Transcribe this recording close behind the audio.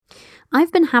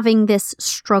I've been having this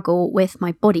struggle with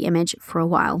my body image for a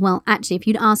while. Well, actually, if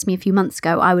you'd asked me a few months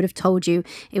ago, I would have told you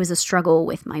it was a struggle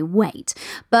with my weight.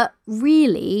 But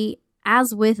really,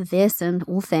 as with this and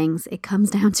all things, it comes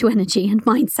down to energy and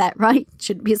mindset, right?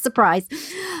 Shouldn't be a surprise.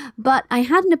 But I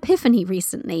had an epiphany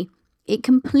recently. It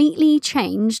completely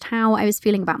changed how I was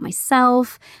feeling about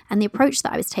myself and the approach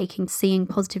that I was taking to seeing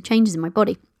positive changes in my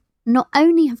body. Not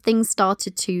only have things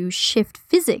started to shift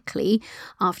physically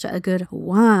after a good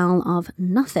while of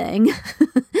nothing,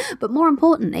 but more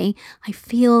importantly, I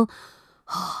feel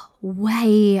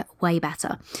way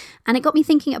better. And it got me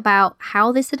thinking about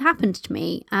how this had happened to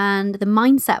me and the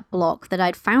mindset block that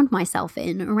I'd found myself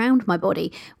in around my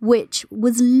body, which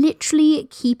was literally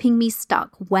keeping me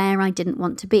stuck where I didn't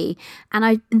want to be. And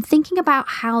I've been thinking about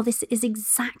how this is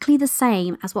exactly the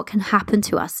same as what can happen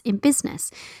to us in business.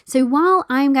 So while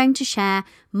I'm going to share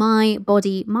my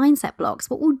body mindset blocks,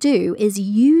 what we'll do is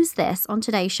use this on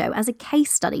today's show as a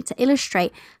case study to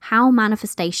illustrate how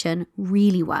manifestation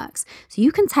really works. So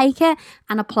you can take it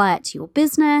and apply it to your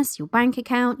business, your bank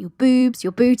account, your boobs,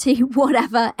 your booty,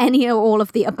 whatever, any or all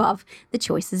of the above. The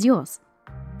choice is yours.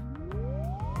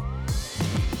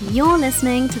 You're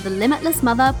listening to the Limitless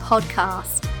Mother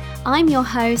podcast. I'm your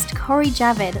host, Cori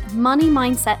Javid, money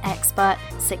mindset expert,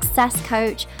 success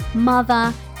coach,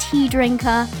 mother, tea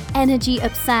drinker, energy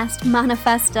obsessed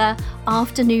manifester,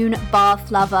 afternoon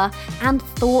bath lover, and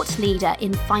thought leader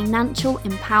in financial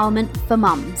empowerment for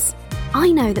mums. I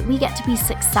know that we get to be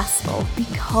successful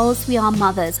because we are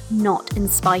mothers, not in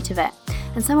spite of it.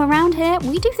 And so around here,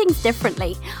 we do things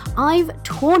differently. I've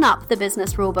torn up the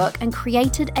business rulebook and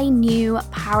created a new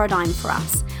paradigm for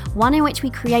us, one in which we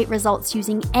create results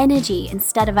using energy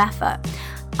instead of effort.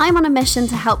 I'm on a mission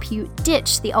to help you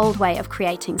ditch the old way of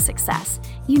creating success.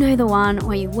 You know, the one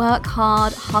where you work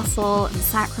hard, hustle, and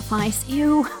sacrifice,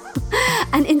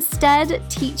 and instead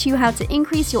teach you how to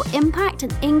increase your impact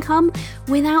and income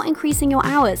without increasing your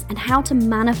hours and how to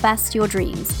manifest your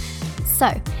dreams. So,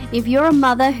 if you're a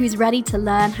mother who's ready to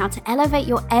learn how to elevate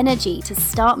your energy to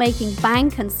start making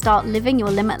bank and start living your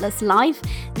limitless life,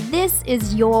 this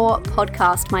is your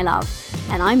podcast, my love.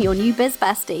 And I'm your new biz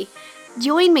bestie.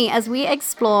 Join me as we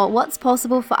explore what's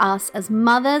possible for us as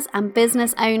mothers and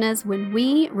business owners when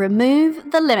we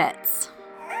remove the limits.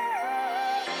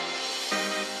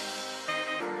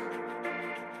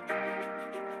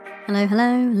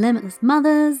 Hello, Limitless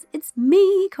Mothers. It's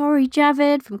me, Cori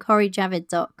Javid from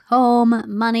CoriJavid.com,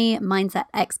 money mindset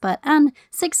expert and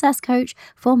success coach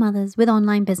for mothers with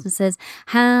online businesses.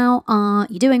 How are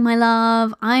you doing, my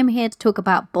love? I'm here to talk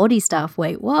about body stuff.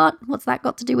 Wait, what? What's that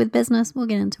got to do with business? We'll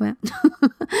get into it.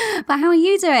 But how are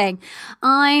you doing?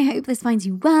 I hope this finds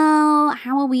you well.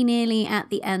 How are we nearly at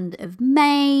the end of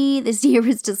May? This year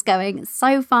is just going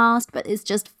so fast, but it's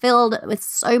just filled with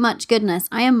so much goodness.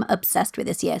 I am obsessed with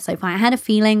this year so far. I had a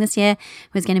feeling this year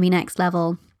was going to be next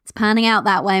level. It's panning out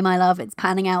that way, my love. It's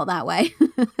panning out that way.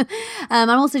 I'm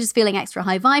also just feeling extra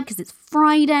high vibe because it's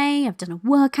Friday. I've done a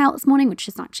workout this morning, which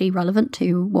is actually relevant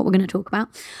to what we're going to talk about.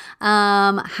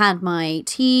 Had my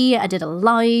tea. I did a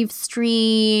live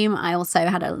stream. I also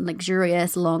had a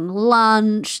luxurious long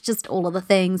lunch. Just all of the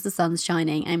things. The sun's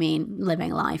shining. I mean,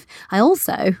 living life. I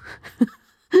also...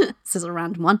 This is a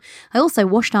random one. I also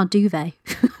washed our duvet.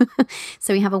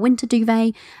 So we have a winter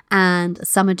duvet and a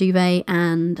summer duvet,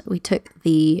 and we took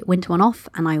the winter one off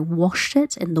and I washed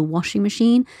it in the washing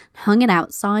machine, hung it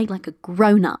outside like a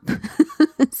grown-up.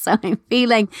 So I'm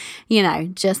feeling,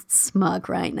 just smug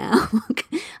right now.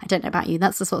 I don't know about you.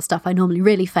 That's the sort of stuff I normally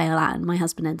really fail at, and my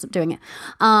husband ends up doing it.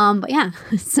 But yeah,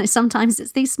 so sometimes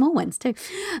it's these small wins too.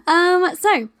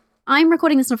 So I'm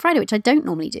recording this on Friday, which I don't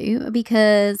normally do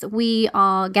because we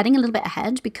are getting a little bit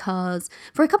ahead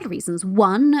for a couple of reasons.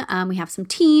 One, we have some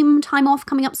team time off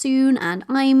coming up soon, and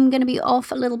I'm going to be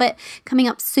off a little bit coming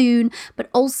up soon. But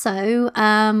also,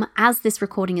 as this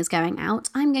recording is going out,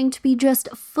 I'm going to be just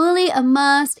fully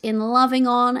immersed in loving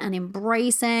on and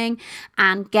embracing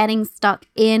and getting stuck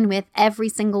in with every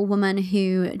single woman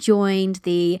who joined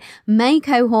the May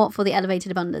cohort for the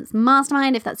Elevated Abundance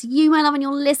Mastermind. If that's you, my love, and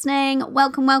you're listening,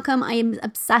 welcome. I am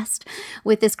obsessed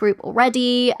with this group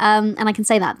already, and I can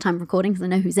say that at the time of recording because I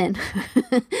know who's in.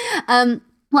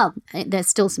 Well, there's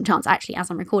still some chance, actually, as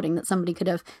I'm recording, that somebody could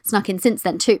have snuck in since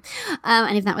then too.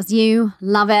 And if that was you,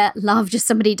 love it. Love just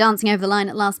somebody dancing over the line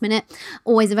at last minute.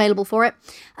 Always available for it.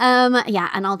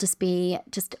 And I'll just be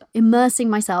immersing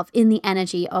myself in the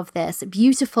energy of this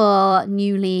beautiful,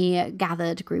 newly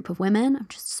gathered group of women. I'm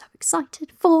just so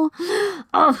excited for.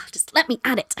 Just let me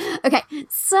add it. Okay,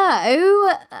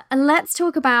 so let's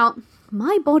talk about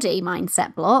my body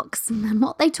mindset blocks and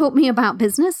what they taught me about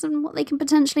business and what they can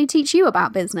potentially teach you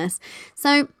about business.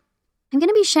 So I'm going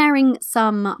to be sharing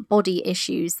some body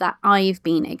issues that I've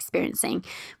been experiencing.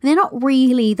 But they're not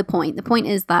really the point. The point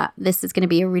is that this is going to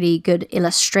be a really good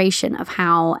illustration of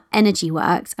how energy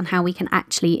works and how we can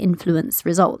actually influence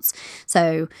results.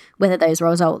 So whether those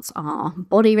results are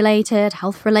body related,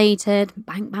 health related,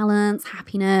 bank balance,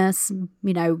 happiness,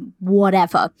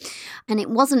 whatever. And it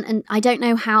wasn't, and I don't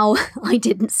know how I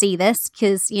didn't see this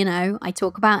because, I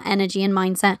talk about energy and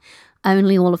mindset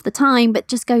only all of the time, but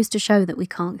just goes to show that we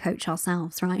can't coach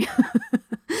ourselves, right?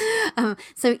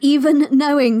 So even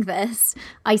knowing this,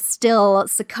 I still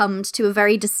succumbed to a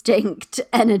very distinct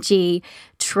energy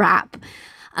trap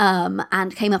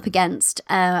and came up against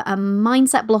a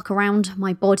mindset block around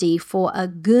my body for a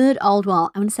good old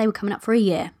while. I'm going to say we're coming up for a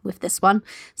year with this one.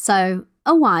 So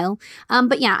a while.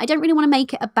 But yeah, I don't really want to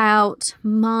make it about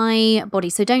my body.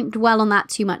 So don't dwell on that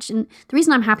too much. And the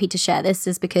reason I'm happy to share this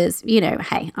is because,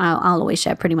 hey, I'll always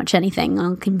share pretty much anything.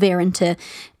 I can veer into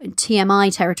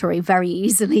TMI territory very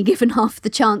easily given half the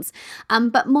chance.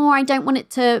 But more, I don't want it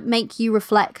to make you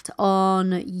reflect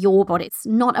on your body. It's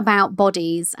not about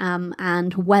bodies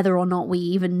and whether or not we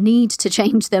even need to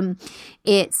change them.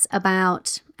 It's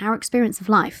about our experience of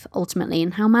life, ultimately,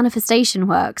 and how manifestation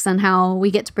works and how we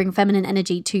get to bring feminine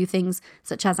energy to things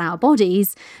such as our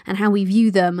bodies and how we view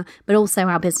them, but also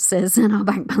our businesses and our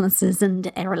bank balances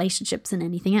and our relationships and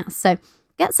anything else. So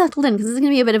get settled in because this is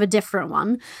going to be a bit of a different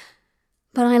one.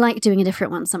 But I like doing a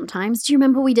different one sometimes. Do you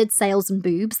remember we did sales and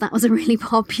boobs? That was a really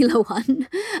popular one.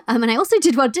 And I also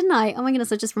did one, didn't I? Oh my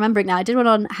goodness, I'm just remembering now. I did one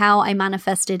on how I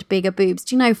manifested bigger boobs.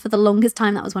 Do you know, for the longest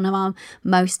time, that was one of our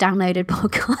most downloaded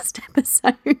podcast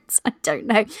episodes. I don't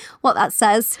know what that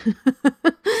says.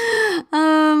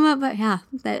 But yeah,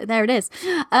 there it is.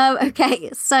 Okay,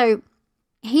 so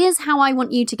here's how I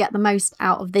want you to get the most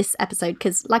out of this episode,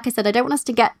 because like I said, I don't want us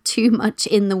to get too much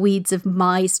in the weeds of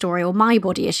my story or my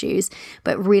body issues,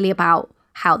 but really about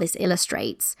how this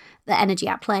illustrates the energy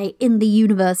at play in the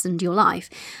universe and your life.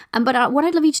 But what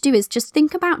I'd love you to do is just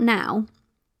think about now,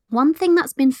 one thing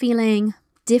that's been feeling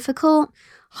difficult,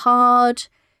 hard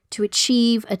to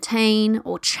achieve, attain,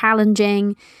 or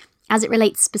challenging as it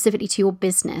relates specifically to your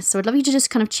business. So I'd love you to just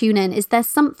kind of tune in. Is there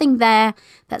something there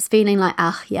that's feeling like,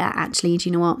 yeah, actually, do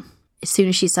you know what? As soon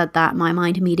as she said that, my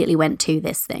mind immediately went to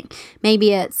this thing.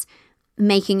 Maybe it's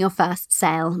making your first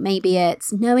sale. Maybe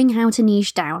it's knowing how to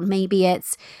niche down. Maybe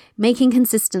it's making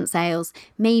consistent sales.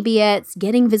 Maybe it's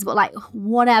getting visible, like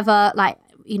whatever,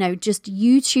 just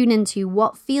you tune into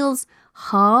what feels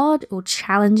hard or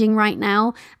challenging right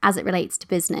now as it relates to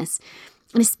business.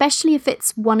 And especially if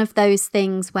it's one of those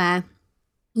things where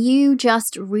you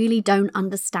just really don't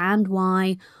understand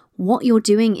why what you're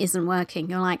doing isn't working.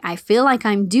 You're like, I feel like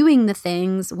I'm doing the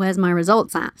things, where's my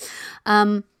results at?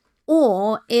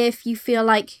 Or if you feel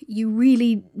like you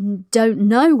really don't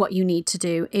know what you need to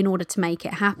do in order to make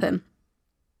it happen.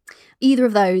 Either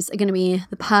of those are going to be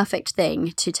the perfect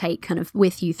thing to take kind of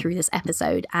with you through this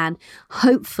episode and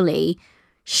hopefully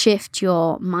shift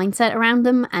your mindset around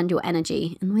them and your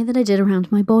energy in the way that I did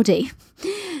around my body.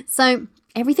 So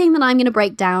everything that I'm going to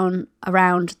break down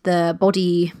around the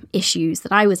body issues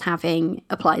that I was having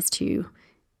applies to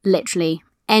literally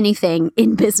anything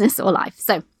in business or life.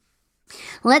 So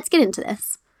let's get into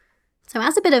this. So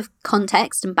as a bit of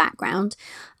context and background,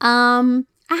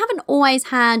 I haven't always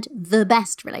had the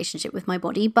best relationship with my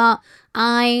body, but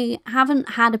I haven't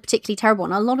had a particularly terrible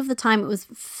one. A lot of the time it was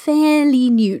fairly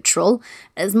neutral,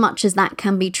 as much as that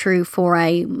can be true for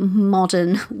a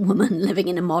modern woman living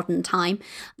in a modern time.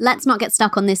 Let's not get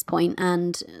stuck on this point,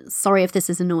 and sorry if this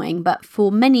is annoying, but for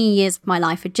many years of my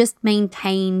life, I just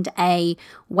maintained a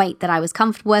weight that I was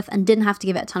comfortable with and didn't have to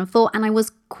give it a ton of thought, and I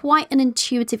was quite an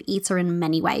intuitive eater in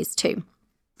many ways too.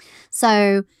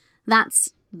 So that's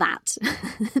that.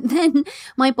 Then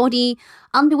my body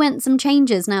underwent some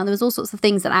changes. Now, there was all sorts of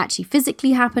things that actually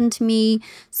physically happened to me.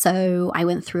 So I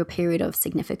went through a period of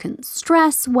significant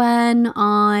stress when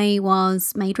I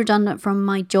was made redundant from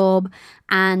my job.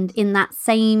 And in that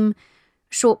same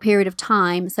short period of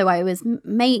time, so I was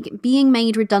being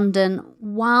made redundant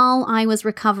while I was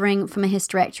recovering from a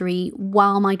hysterectomy,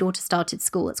 while my daughter started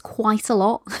school. It's quite a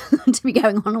lot to be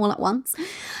going on all at once.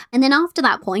 And then after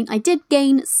that point, I did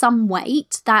gain some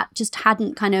weight that just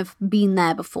hadn't kind of been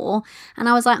there before. And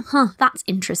I was like, that's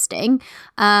interesting.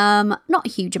 Not a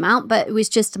huge amount, but it was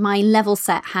just my level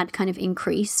set had kind of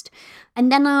increased.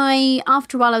 And then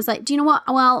after a while, I was like, do you know what?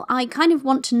 Well, I kind of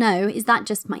want to know, is that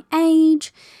just my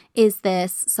age? Is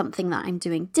this something that I'm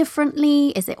doing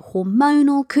differently? Is it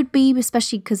hormonal? Could be,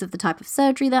 especially because of the type of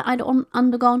surgery that I'd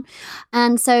undergone.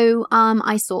 And so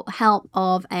I sought the help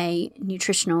of a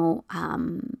nutritional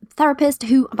therapist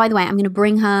who, by the way, I'm going to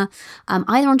bring her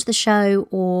either onto the show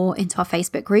or into our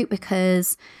Facebook group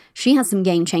because she has some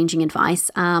game-changing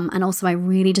advice. And also, I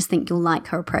really just think you'll like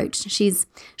her approach. She's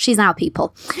our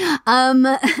people.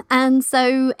 And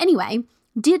so anyway,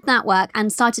 did that work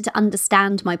and started to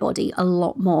understand my body a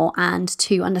lot more and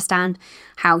to understand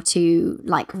how to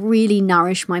like really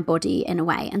nourish my body in a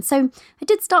way. And so I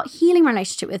did start healing my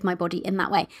relationship with my body in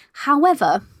that way.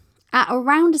 However, at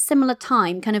around a similar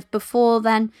time, kind of before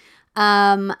then,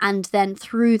 and then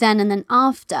through then and then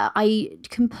after, I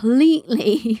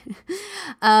completely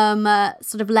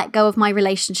sort of let go of my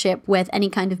relationship with any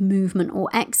kind of movement or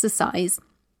exercise.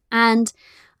 And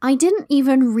I didn't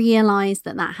even realize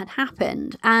that had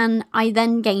happened. And I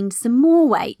then gained some more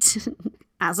weight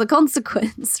as a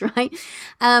consequence, right?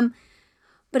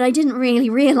 But I didn't really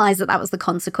realize that was the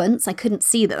consequence. I couldn't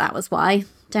see that was why.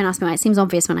 Don't ask me why. It seems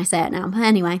obvious when I say it now. But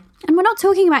anyway, and we're not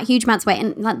talking about huge amounts of weight.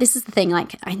 And like, this is the thing,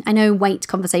 like, I know weight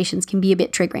conversations can be a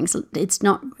bit triggering. So it's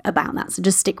not about that. So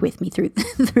just stick with me through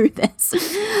this.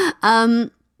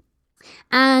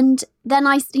 And then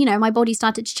my body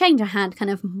started to change. I had kind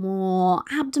of more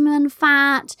abdomen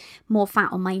fat, more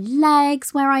fat on my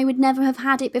legs where I would never have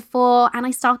had it before. And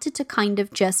I started to kind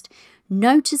of just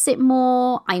notice it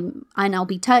more. And I'll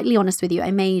be totally honest with you,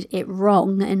 I made it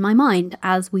wrong in my mind,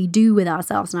 as we do with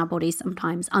ourselves and our bodies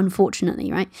sometimes, unfortunately,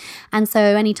 right? And so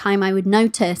anytime I would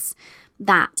notice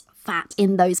that fat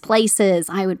in those places,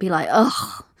 I would be like,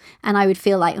 ugh. And I would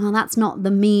feel like, oh, that's not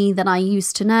the me that I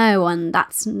used to know, and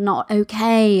that's not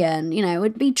okay. And, it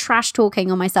would be trash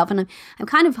talking on myself. And I'm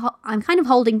kind of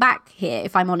holding back here,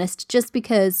 if I'm honest, just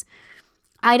because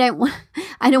I don't want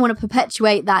to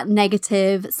perpetuate that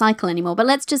negative cycle anymore. But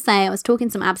let's just say I was talking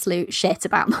some absolute shit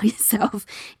about myself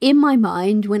in my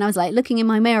mind when I was like looking in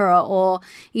my mirror or,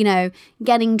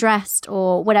 getting dressed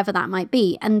or whatever that might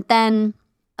be. And then,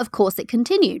 of course, it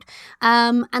continued.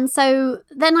 And so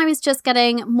then I was just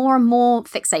getting more and more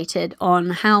fixated on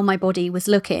how my body was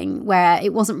looking, where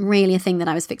it wasn't really a thing that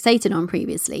I was fixated on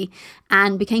previously,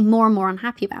 and became more and more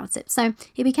unhappy about it. So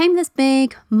it became this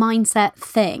big mindset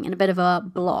thing and a bit of a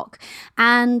block.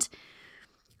 And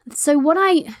so what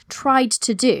I tried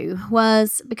to do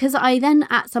was, because I then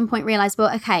at some point realized,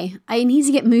 well, okay, I need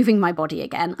to get moving my body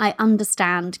again. I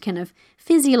understand kind of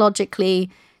physiologically,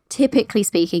 typically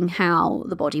speaking, how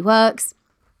the body works.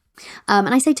 And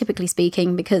I say typically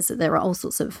speaking because there are all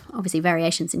sorts of, obviously,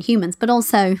 variations in humans, but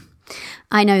also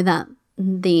I know that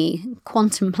the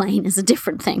quantum plane is a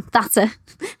different thing. It's a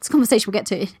conversation we'll get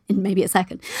to in maybe a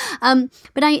second.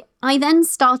 But I then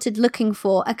started looking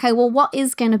for, okay, well, what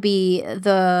is going to be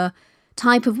the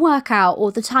type of workout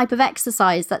or the type of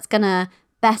exercise that's going to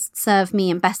best serve me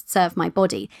and best serve my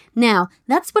body? Now,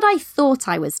 that's what I thought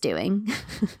I was doing.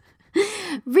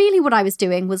 Really what I was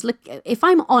doing was, if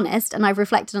I'm honest, and I've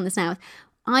reflected on this now,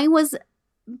 I was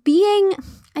being,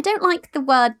 I don't like the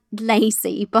word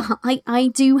lazy, but I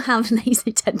do have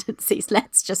lazy tendencies,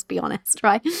 let's just be honest,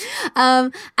 right?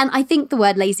 And I think the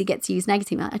word lazy gets used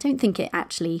negatively. I don't think it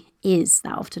actually is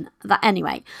that often.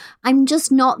 Anyway, I'm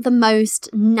just not the most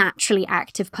naturally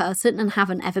active person and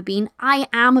haven't ever been. I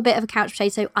am a bit of a couch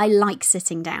potato. I like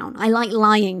sitting down. I like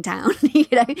lying down.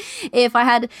 If I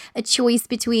had a choice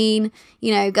between,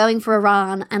 going for a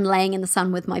run and laying in the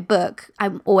sun with my book,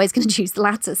 I'm always going to choose the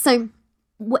latter. So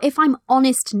if I'm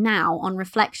honest now on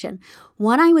reflection,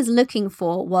 what I was looking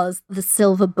for was the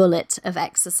silver bullet of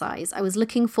exercise. I was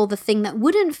looking for the thing that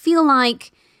wouldn't feel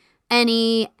like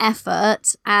any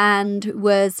effort and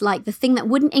was like the thing that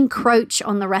wouldn't encroach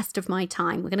on the rest of my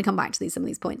time. We're going to come back to some of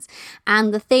these points.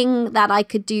 And the thing that I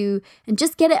could do and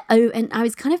just get it over. And I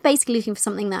was kind of basically looking for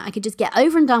something that I could just get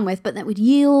over and done with, but that would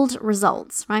yield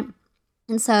results, right?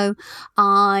 And so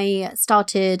I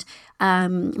started,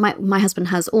 my husband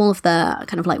has all of the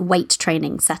kind of like weight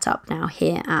training set up now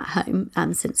here at home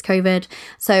since COVID.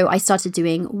 So I started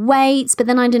doing weights, but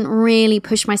then I didn't really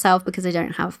push myself because I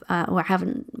don't have, or I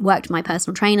haven't worked with my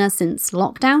personal trainer since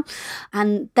lockdown.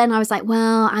 And then I was like,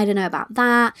 well, I don't know about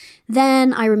that.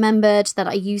 Then I remembered that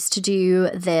I used to do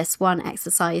this one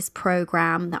exercise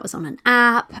program that was on an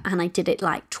app, and I did it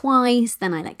like twice,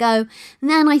 then I let go. And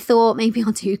then I thought maybe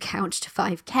I'll do Couch to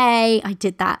 5K. I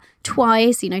did that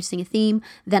twice, you're noticing a theme.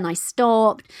 Then I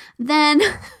stopped. Then,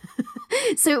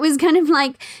 so it was kind of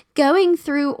like going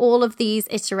through all of these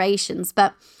iterations.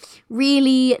 But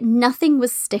really nothing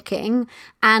was sticking,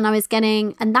 and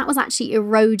that was actually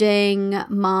eroding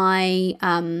my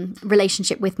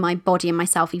relationship with my body and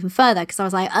myself even further, because I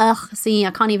was like, see,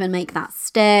 I can't even make that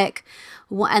stick.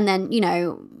 And then,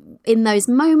 in those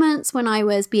moments when I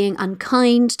was being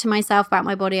unkind to myself about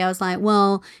my body, I was like,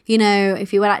 well,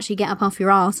 if you would actually get up off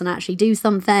your ass and actually do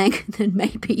something, then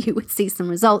maybe you would see some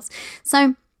results.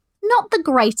 So not the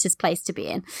greatest place to be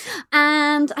in.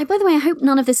 And by the way, I hope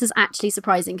none of this is actually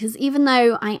surprising, because even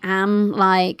though I am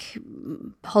like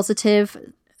positive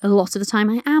a lot of the time,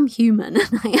 I am human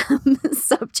and I am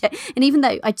subject. And even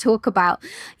though I talk about,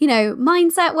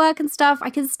 mindset work and stuff,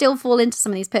 I can still fall into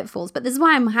some of these pitfalls. But this is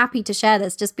why I'm happy to share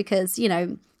this, just because,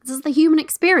 this is the human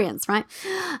experience, right?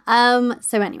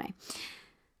 So anyway.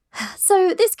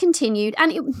 So this continued,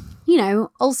 and it,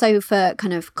 also for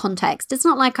kind of context, it's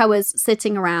not like I was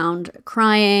sitting around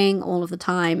crying all of the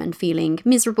time and feeling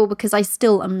miserable, because I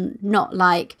still am not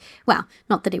like, well,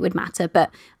 not that it would matter,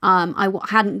 but I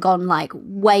hadn't gone like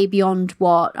way beyond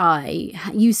what I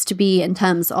used to be in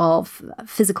terms of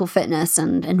physical fitness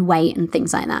and weight and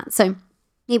things like that. So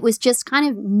it was just kind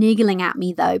of niggling at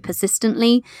me, though,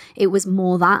 persistently. It was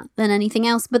more that than anything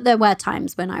else. But there were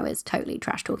times when I was totally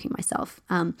trash talking myself.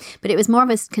 But it was more of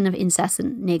a kind of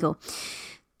incessant niggle.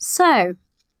 So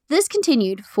this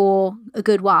continued for a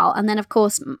good while. And then, of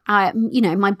course,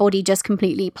 my body just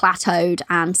completely plateaued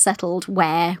and settled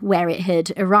where it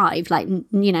had arrived. Like,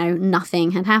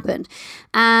 nothing had happened.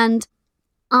 And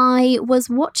I was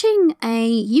watching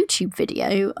a YouTube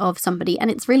video of somebody, and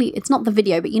it's not the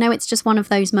video, but it's just one of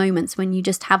those moments when you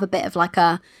just have a bit of like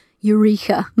a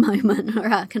eureka moment or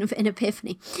a kind of an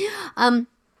epiphany. And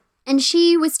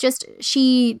she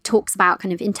talks about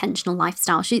kind of intentional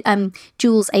lifestyle. She,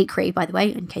 Jules Acree, by the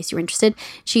way, in case you're interested,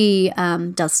 she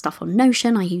does stuff on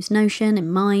Notion. I use Notion in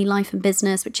my life and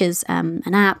business, which is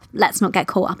an app. Let's not get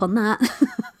caught up on that.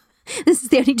 This is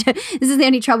the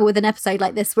only trouble with an episode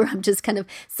like this, where I'm just kind of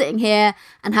sitting here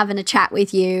and having a chat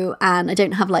with you, and I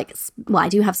don't have I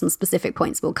do have some specific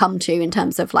points we'll come to in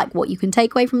terms of like what you can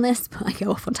take away from this, but I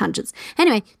go off on tangents.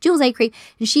 Anyway, Jules Acree,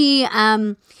 she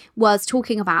was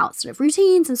talking about sort of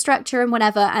routines and structure and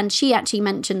whatever, and she actually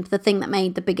mentioned the thing that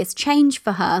made the biggest change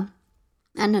for her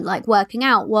and like working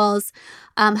out was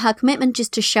her commitment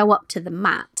just to show up to the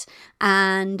mat.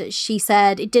 And she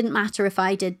said it didn't matter if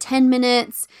I did 10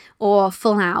 minutes or a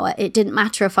full hour. It didn't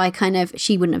matter if I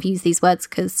she wouldn't have used these words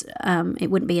because it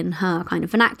wouldn't be in her kind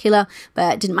of vernacular,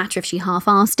 but it didn't matter if she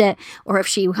half-assed it or if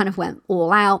she kind of went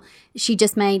all out. She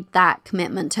just made that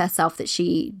commitment to herself that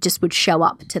she just would show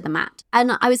up to the mat.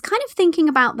 And I was kind of thinking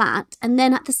about that. And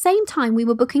then at the same time, we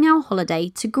were booking our holiday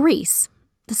to Greece.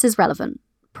 This is relevant.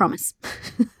 Promise.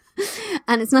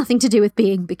 And it's nothing to do with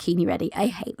being bikini ready. I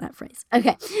hate that phrase.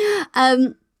 Okay.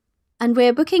 And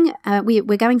we're booking,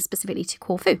 we're going specifically to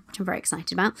Corfu, which I'm very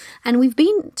excited about. And we've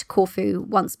been to Corfu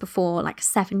once before, like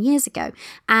 7 years ago.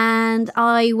 And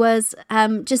I was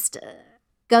just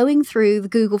going through the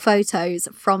Google Photos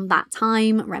from that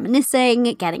time, reminiscing,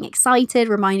 getting excited,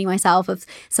 reminding myself of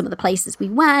some of the places we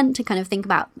went to kind of think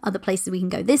about other places we can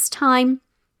go this time.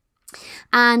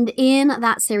 And in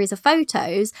that series of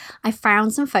photos, I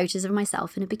found some photos of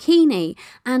myself in a bikini,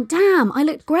 and damn, I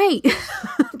looked great.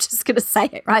 I'm just going to say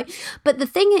it, right? But the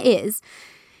thing is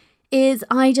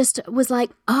I just was like,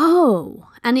 oh,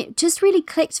 and it just really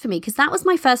clicked for me, because that was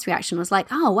my first reaction, was like,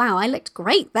 oh, wow, I looked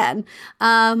great then.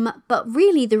 But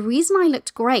really the reason I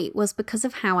looked great was because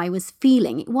of how I was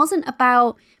feeling. It wasn't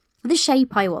about the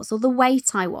shape I was or the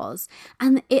weight I was.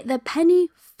 And the penny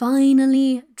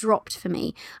finally dropped for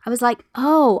me. I was like,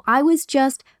 oh, I was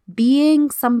just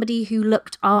being somebody who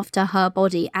looked after her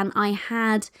body, and I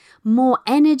had more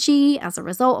energy as a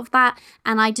result of that,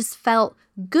 and I just felt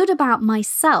good about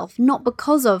myself, not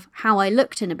because of how I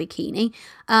looked in a bikini,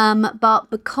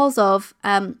 but because of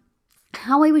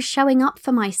how I was showing up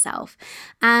for myself.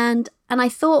 And I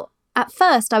thought, at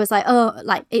first I was like,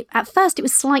 at first it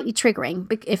was slightly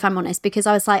triggering, if I'm honest, because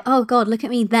I was like, oh God, look at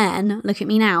me then, look at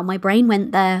me now. My brain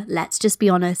went there. Let's just be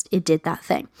honest. It did that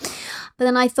thing. But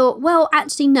then I thought, well,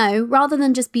 actually, no, rather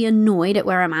than just be annoyed at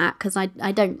where I'm at, because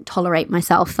I don't tolerate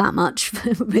myself that much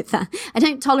with that. I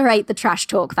don't tolerate the trash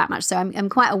talk that much. So I'm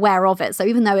quite aware of it. So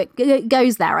even though it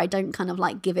goes there, I don't kind of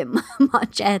like give it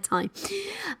much airtime.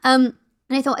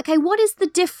 And I thought, okay, what is the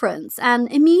difference?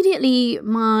 And immediately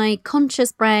my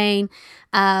conscious brain,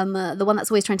 the one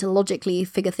that's always trying to logically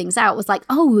figure things out, was like,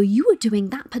 oh, you were doing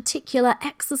that particular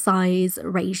exercise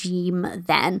regime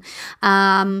then.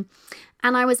 And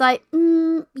I was like,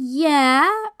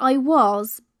 yeah, I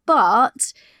was.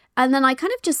 But And then I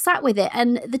kind of just sat with it.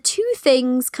 And the two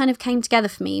things kind of came together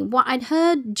for me. What I'd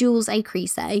heard Jules Acree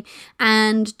say,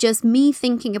 and just me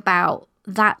thinking about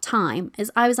that time,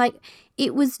 is I was like,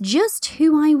 it was just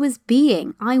who I was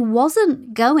being. I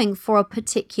wasn't going for a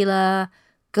particular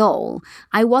goal.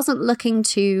 I wasn't looking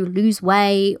to lose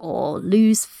weight or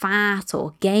lose fat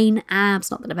or gain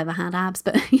abs. Not that I've ever had abs,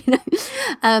 but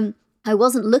I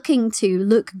wasn't looking to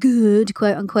look good,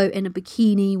 quote unquote, in a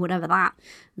bikini, whatever that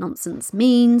nonsense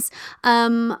means.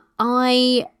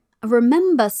 I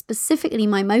remember specifically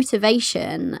my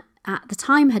motivation at the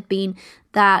time had been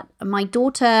that my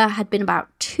daughter had been about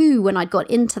 2 when I'd got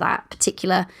into that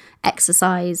particular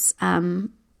exercise.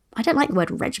 I don't like the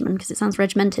word regimen because it sounds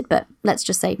regimented, but let's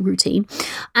just say routine.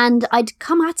 And I'd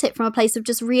come at it from a place of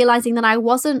just realizing that I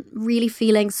wasn't really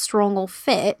feeling strong or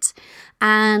fit.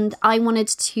 And I wanted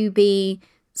to be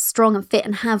strong and fit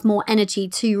and have more energy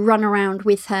to run around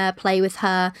with her, play with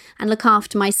her, and look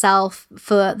after myself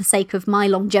for the sake of my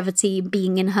longevity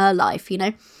being in her life,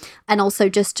 And also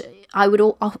just, I would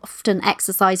often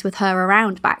exercise with her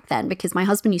around back then because my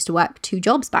husband used to work 2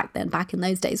 jobs back in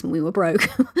those days when we were broke.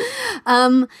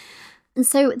 And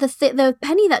so the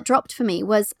penny that dropped for me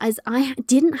was as I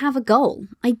didn't have a goal.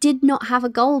 I did not have a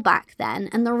goal back then.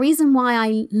 And the reason why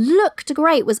I looked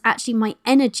great was actually my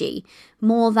energy,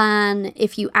 more than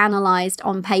if you analysed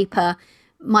on paper,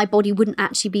 my body wouldn't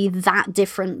actually be that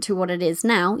different to what it is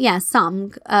now. Yeah,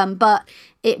 some, but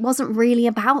it wasn't really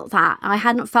about that. I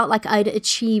hadn't felt like I'd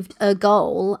achieved a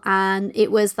goal, and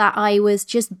it was that I was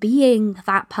just being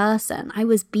that person. I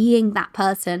was being that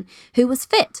person who was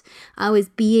fit. I was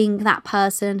being that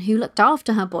person who looked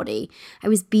after her body. I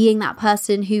was being that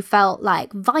person who felt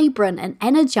like vibrant and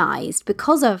energized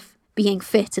because of being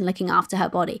fit and looking after her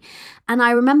body. And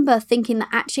I remember thinking that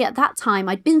actually at that time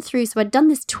I'd been through, so I'd done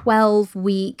this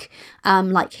 12-week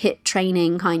HIIT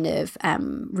training kind of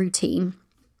routine.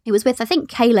 It was with, I think,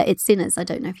 Kayla Itsinas. I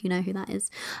don't know if you know who that is.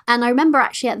 And I remember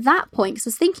actually at that point, because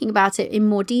I was thinking about it in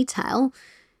more detail,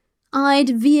 I'd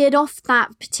veered off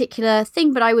that particular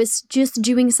thing, but I was just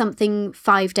doing something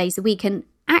 5 days a week. And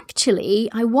actually,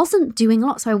 I wasn't doing a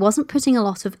lot, so I wasn't putting a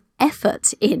lot of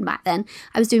effort in back then.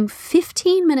 I was doing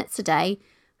 15 minutes a day,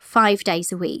 5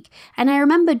 days a week. And I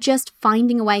remember just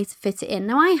finding a way to fit it in.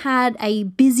 Now, I had a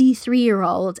busy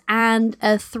 3-year-old and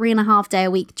a 3.5 day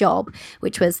a week job,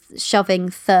 which was shoving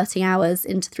 30 hours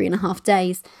into 3.5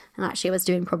 days. And actually, I was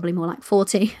doing probably more like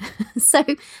 40. So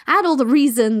I had all the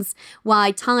reasons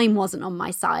why time wasn't on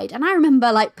my side. And I remember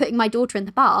putting my daughter in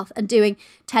the bath and doing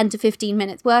 10 to 15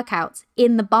 minutes workouts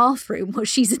in the bathroom while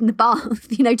she's in the bath,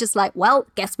 just well,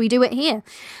 guess we do it here.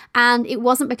 And it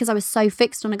wasn't because I was so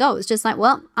fixed on a goal. It was just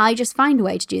well, I just find a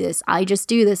way to do this. I just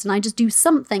do this and I just do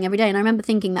something every day. And I remember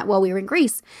thinking that while we were in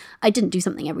Greece, I didn't do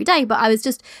something every day, but I was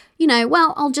just,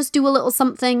 I'll just do a little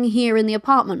something here in the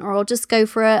apartment, or I'll just go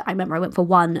for I remember I went for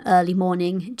one early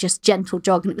morning, just gentle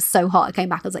jog, and it was so hot. I came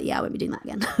back, I was like, yeah, I won't be doing that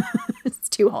again. It's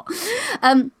too hot.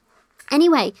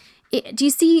 Anyway, do you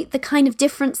see the kind of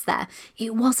difference there?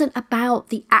 It wasn't about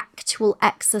the actual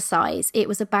exercise. It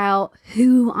was about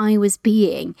who I was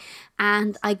being.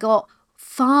 And I got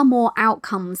far more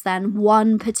outcomes than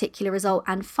one particular result,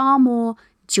 and far more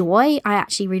joy. I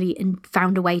actually really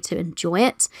found a way to enjoy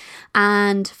it,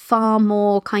 and far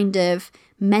more kind of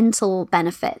mental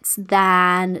benefits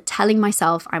than telling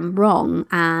myself I'm wrong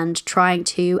and trying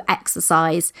to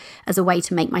exercise as a way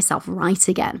to make myself right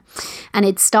again. And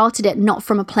it started it not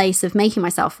from a place of making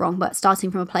myself wrong, but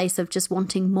starting from a place of just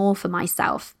wanting more for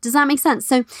myself. Does that make sense?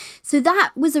 So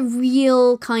that was a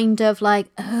real kind of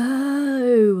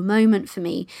moment for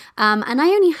me. And I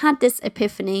only had this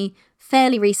epiphany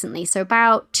fairly recently, so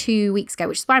about 2 weeks ago,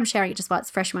 which is why I'm sharing it, just while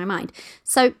it's fresh in my mind.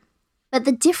 But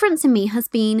the difference in me has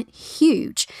been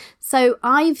huge. So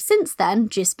I've since then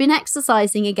just been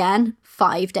exercising again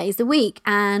 5 days a week,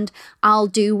 and I'll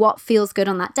do what feels good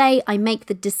on that day. I make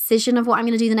the decision of what I'm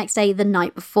going to do the next day the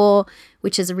night before,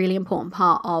 which is a really important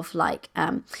part of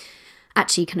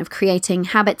actually kind of creating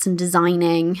habits and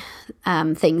designing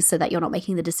things so that you're not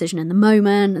making the decision in the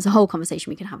moment. There's a whole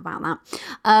conversation we can have about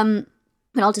that.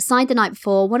 But I'll decide the night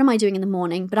before, what am I doing in the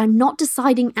morning? But I'm not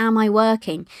deciding, am I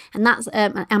working? And that's,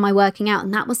 am I working out?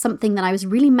 And that was something that I was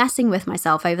really messing with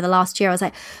myself over the last year. I was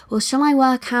like, well, shall I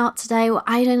work out today? Well,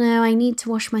 I don't know. I need to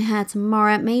wash my hair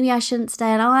tomorrow. Maybe I shouldn't today.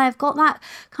 And I've got that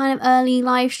kind of early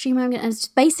live stream. And I was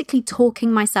basically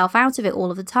talking myself out of it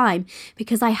all of the time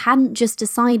because I hadn't just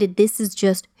decided this is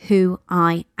just who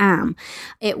I am.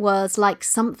 It was like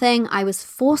something I was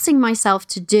forcing myself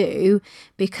to do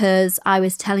because I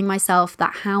was telling myself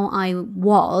that how I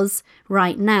was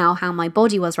right now, how my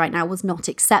body was right now, was not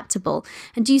acceptable.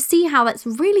 And do you see how that's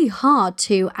really hard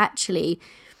to actually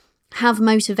have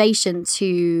motivation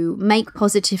to make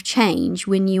positive change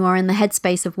when you are in the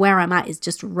headspace of where I'm at is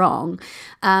just wrong.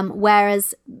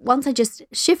 Whereas once I just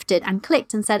shifted and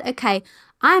clicked and said, okay,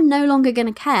 I'm no longer going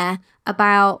to care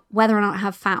about whether or not I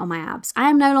have fat on my abs. I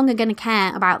am no longer going to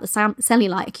care about the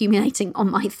cellulite accumulating on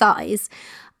my thighs.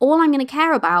 All I'm going to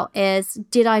care about is,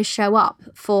 did I show up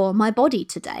for my body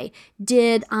today?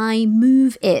 Did I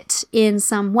move it in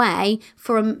some way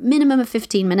for a minimum of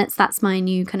 15 minutes? That's my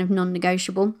new kind of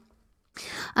non-negotiable.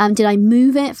 Did I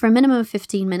move it for a minimum of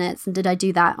 15 minutes? And did I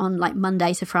do that on like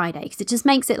Monday to Friday? Because it just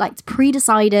makes it like it's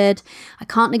pre-decided. I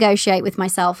can't negotiate with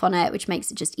myself on it, which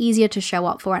makes it just easier to show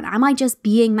up for it. And am I just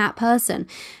being that person?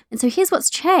 And so here's what's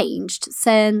changed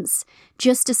since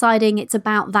just deciding it's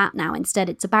about that now. Instead,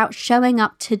 it's about showing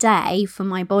up today for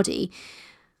my body.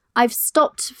 I've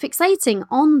stopped fixating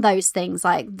on those things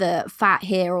like the fat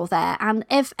here or there. And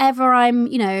if ever I'm,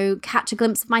 catch a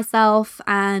glimpse of myself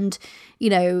and,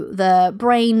 the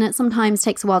brain sometimes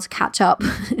takes a while to catch up,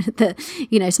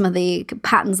 some of the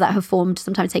patterns that have formed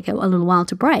sometimes take a little while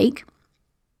to break.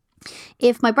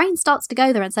 If my brain starts to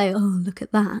go there and say, oh, look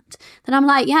at that, then I'm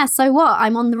like, yeah, so what?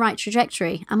 I'm on the right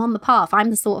trajectory. I'm on the path.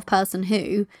 I'm the sort of person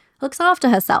who looks after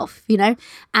herself,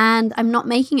 and I'm not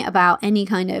making it about any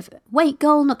kind of weight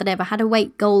goal. Not that I ever had a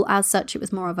weight goal as such. It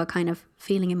was more of a kind of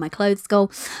feeling in my clothes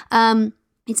goal.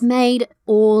 It's made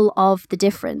all of the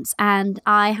difference. And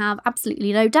I have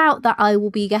absolutely no doubt that I will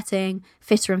be getting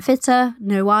fitter and fitter.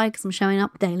 Know why? Because I'm showing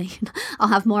up daily. I'll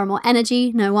have more and more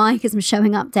energy. Know why? Because I'm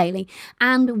showing up daily.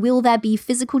 And will there be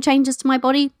physical changes to my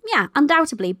body? Yeah,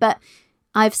 undoubtedly. But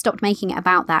I've stopped making it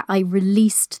about that. I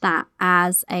released that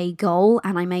as a goal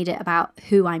and I made it about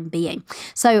who I'm being.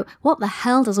 So what the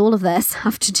hell does all of this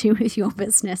have to do with your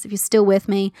business? If you're still with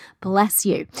me, bless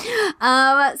you.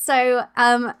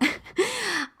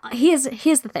 Here's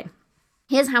the thing.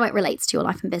 Here's how it relates to your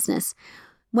life and business.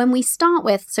 When we start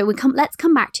with, let's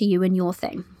come back to you and your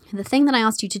thing. The thing that I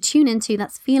asked you to tune into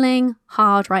that's feeling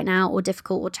hard right now or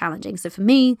difficult or challenging. So for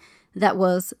me, that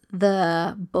was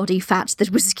the body fat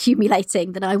that was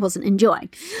accumulating that I wasn't enjoying.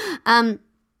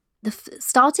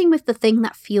 Starting with the thing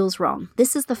that feels wrong.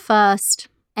 This is the first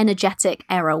energetic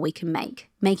error we can make,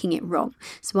 making it wrong.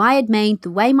 So I had made the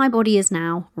way my body is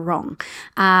now wrong.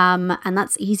 And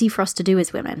that's easy for us to do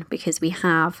as women because we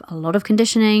have a lot of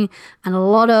conditioning and a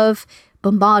lot of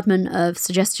bombardment of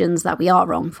suggestions that we are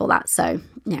wrong for that. So,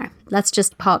 let's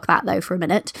just park that though for a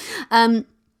minute.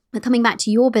 But coming back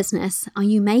to your business, are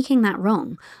you making that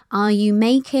wrong? Are you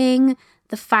making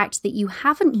the fact that you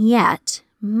haven't yet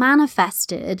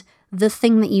manifested the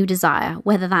thing that you desire,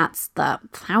 whether that's the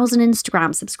 1,000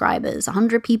 Instagram subscribers,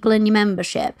 100 people in your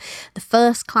membership, the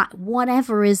first class,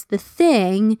 whatever is the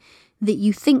thing that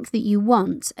you think that you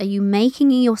want, are you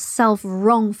making yourself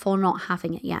wrong for not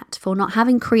having it yet, for not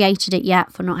having created it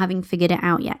yet, for not having figured it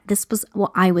out yet? This was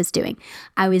what I was doing.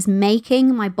 I was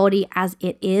making my body as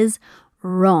it is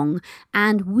wrong.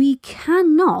 And we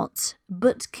cannot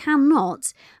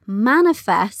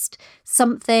manifest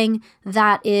something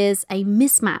that is a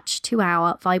mismatch to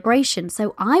our vibration.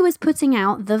 So I was putting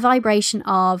out the vibration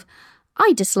of,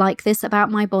 I dislike this about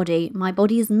my body. My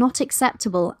body is not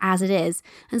acceptable as it is.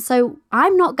 And so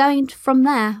I'm not going to, from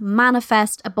there,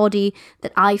 manifest a body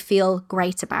that I feel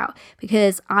great about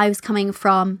because I was coming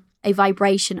from a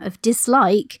vibration of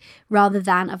dislike rather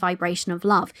than a vibration of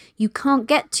love. You can't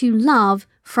get to love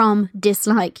from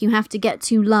dislike. You have to get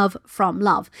to love from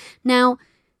love. Now,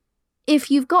 if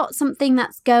you've got something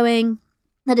that's going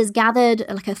that has gathered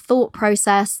like a thought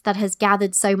process that has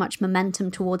gathered so much momentum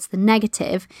towards the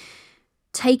negative,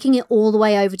 taking it all the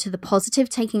way over to the positive,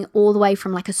 taking it all the way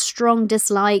from like a strong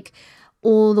dislike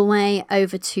all the way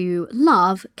over to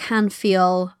love can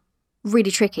feel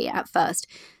really tricky at first.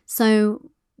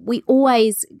 So we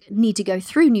always need to go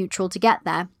through neutral to get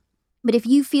there. But if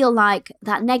you feel like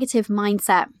that negative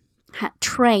mindset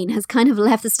train has kind of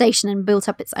left the station and built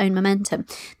up its own momentum,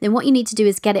 then what you need to do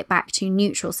is get it back to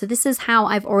neutral. So this is how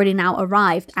I've already now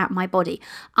arrived at my body.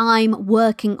 I'm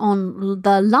working on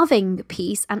the loving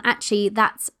piece, and actually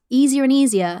that's easier and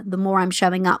easier the more I'm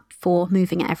showing up for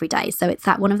moving it every day. So it's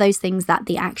that one of those things that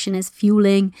the action is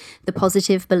fueling the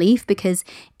positive belief because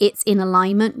it's in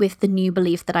alignment with the new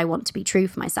belief that I want to be true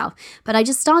for myself. But I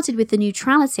just started with the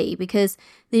neutrality because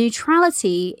the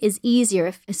neutrality is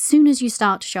easier as soon as you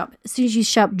start to show up, as soon as you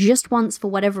show up just once for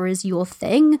whatever is your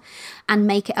thing and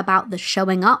make it about the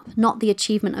showing up, not the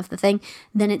achievement of the thing,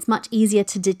 then it's much easier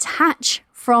to detach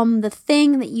from the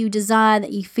thing that you desire,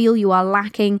 that you feel you are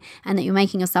lacking and that you're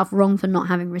making yourself wrong for not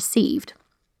having received.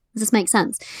 Does this make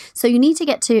sense? So you need to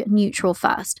get to neutral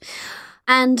first.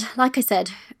 And like I said,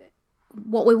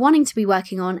 what we're wanting to be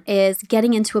working on is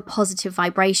getting into a positive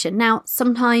vibration. Now,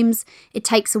 sometimes it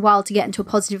takes a while to get into a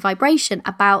positive vibration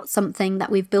about something that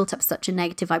we've built up such a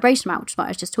negative vibration about, which is what I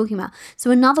was just talking about.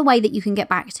 So another way that you can get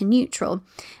back to neutral,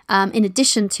 in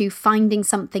addition to finding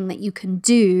something that you can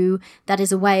do that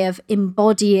is a way of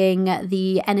embodying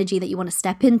the energy that you want to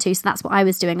step into. So that's what I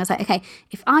was doing. I was like, okay,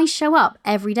 if I show up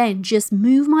every day and just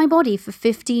move my body for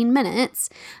 15 minutes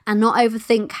and not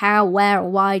overthink how, where, or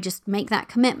why, just make that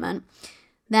commitment,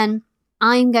 then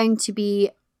I'm going to be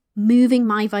moving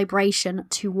my vibration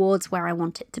towards where I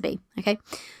want it to be, okay?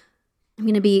 I'm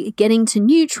going to be getting to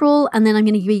neutral, and then I'm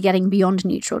going to be getting beyond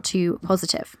neutral to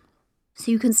positive.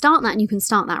 So you can start that, and you can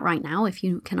start that right now if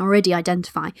you can already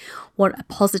identify what a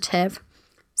positive,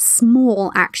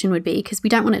 small action would be, because we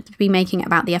don't want it to be making it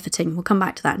about the efforting. We'll come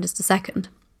back to that in just a second.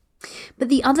 But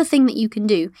the other thing that you can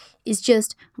do is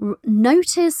just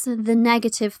notice the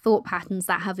negative thought patterns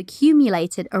that have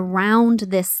accumulated around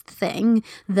this thing,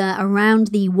 around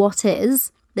the what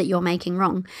is that you're making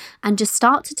wrong, and just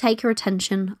start to take your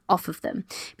attention off of them.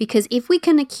 Because if we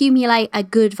can accumulate a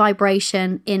good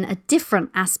vibration in a different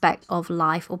aspect of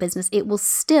life or business, it will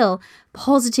still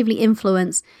positively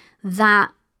influence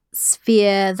that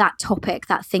sphere, that topic,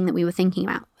 that thing that we were thinking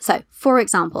about. So, for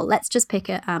example, let's just pick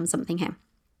something here.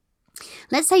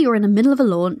 Let's say you're in the middle of a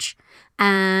launch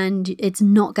and it's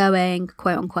not going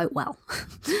quote unquote well.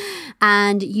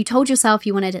 And you told yourself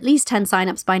you wanted at least 10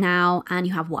 signups by now, and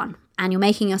you have one, and you're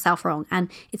making yourself wrong. And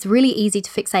it's really easy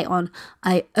to fixate on,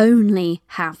 I only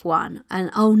have one, and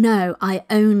oh no, I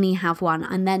only have one.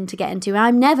 And then to get into,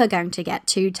 I'm never going to get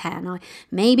to 10. Or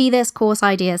maybe this course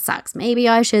idea sucks. Maybe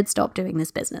I should stop doing this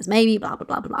business. Maybe blah, blah,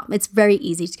 blah, blah. It's very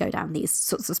easy to go down these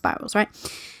sorts of spirals, right?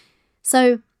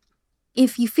 So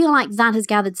if you feel like that has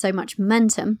gathered so much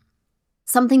momentum,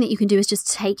 something that you can do is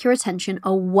just take your attention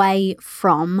away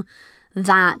from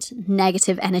that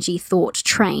negative energy thought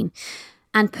train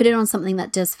and put it on something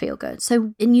that does feel good.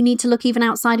 So, and you need to look even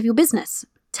outside of your business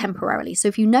temporarily. So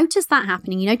if you notice that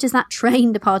happening, you notice that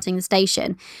train departing the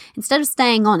station, instead of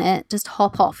staying on it, just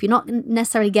hop off. You're not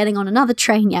necessarily getting on another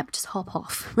train yet, but just hop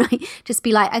off, right? Just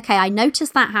be like, okay, I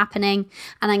noticed that happening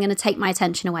and I'm going to take my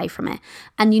attention away from it.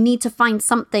 And you need to find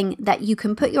something that you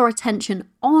can put your attention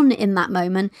on in that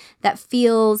moment that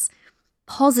feels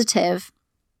positive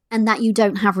and that you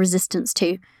don't have resistance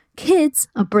to. Kids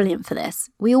are brilliant for this.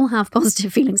 We all have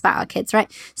positive feelings about our kids,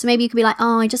 right? So maybe you could be like,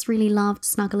 oh, I just really loved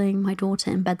snuggling my daughter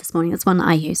in bed this morning. That's one that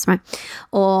I use, right?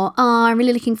 Or, oh, I'm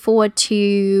really looking forward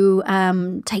to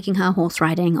taking her horse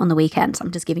riding on the weekend. So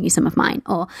I'm just giving you some of mine.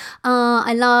 Or,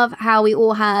 I love how we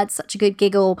all had such a good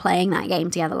giggle playing that game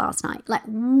together last night. Like,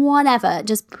 whatever,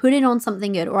 just put it on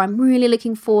something good. Or I'm really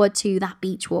looking forward to that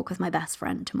beach walk with my best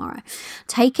friend tomorrow.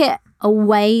 Take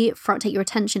your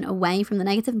attention away from the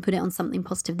negative and put it on something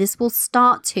positive. This will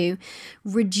start to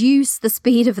reduce the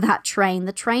speed of that train.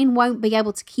 The train won't be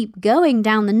able to keep going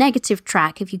down the negative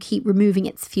track if you keep removing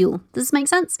its fuel. Does this make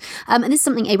sense? And this is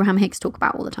something Abraham Hicks talks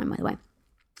about all the time, by the way.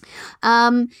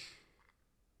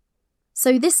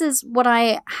 So this is what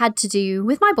I had to do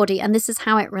with my body, and this is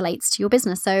how it relates to your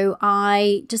business. So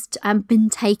I just been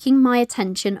taking my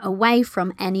attention away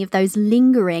from any of those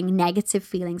lingering negative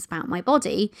feelings about my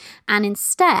body. And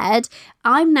instead,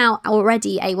 I'm now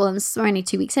already able, and this is only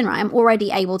 2 weeks in, right? I'm already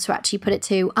able to actually put it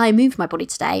to, I moved my body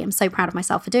today. I'm so proud of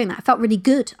myself for doing that. I felt really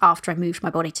good after I moved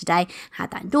my body today. I had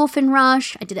that endorphin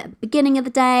rush. I did it at the beginning of the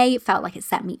day. It felt like it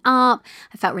set me up.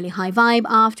 I felt really high vibe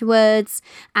afterwards.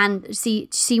 And see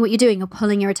what you're doing. You're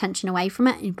pulling your attention away from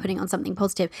it and putting it on something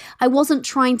positive. I wasn't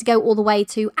trying to go all the way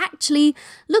to actually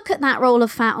look at that roll of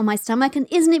fat on my stomach and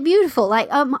isn't it beautiful? Like,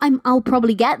 I'll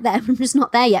probably get there. I'm just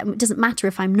not there yet. It doesn't matter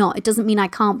if I'm not. It doesn't mean I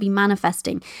can't be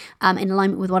manifesting in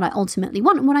alignment with what I ultimately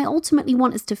want. And what I ultimately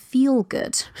want is to feel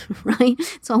good, right?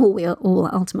 It's all we all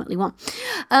ultimately want.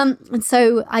 And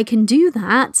so I can do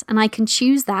that, and I can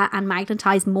choose that and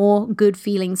magnetize more good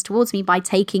feelings towards me by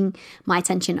taking my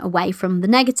attention away from the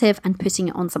negative and putting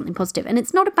it on something positive. And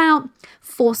it's not about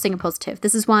forcing a positive.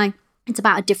 This is why it's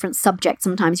about a different subject.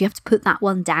 Sometimes you have to put that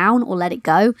one down or let it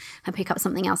go and pick up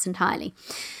something else entirely.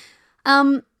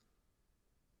 And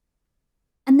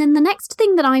then the next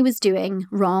thing that I was doing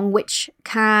wrong, which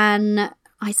I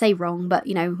say wrong, but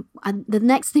the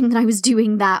next thing that I was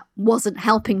doing that wasn't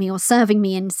helping me or serving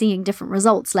me and seeing different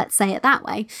results, let's say it that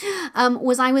way,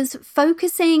 was I was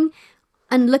focusing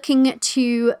and looking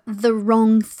to the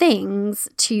wrong things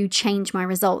to change my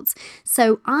results.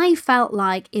 So I felt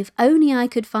like if only I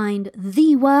could find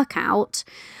the workout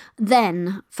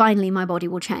then finally my body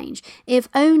will change. If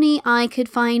only I could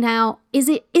find out, is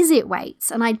it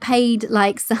weights? And I'd paid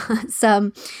like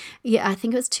some I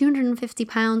think it was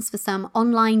 £250 for some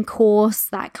online course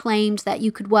that claimed that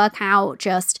you could work out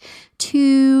just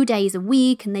 2 days a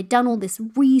week, and they'd done all this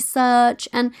research.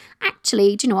 And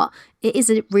actually, do you know what? It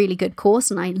is a really good course,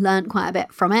 and I learned quite a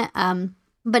bit from it.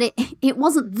 But it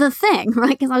wasn't the thing,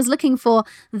 right? Because I was looking for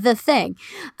the thing.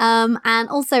 And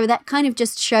also that kind of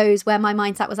just shows where my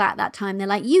mindset was at that time. They're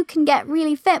like, you can get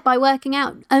really fit by working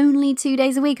out only 2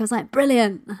 days a week. I was like,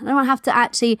 brilliant. I don't have to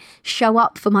actually show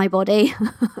up for my body.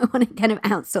 I want to kind of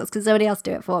outsource because somebody else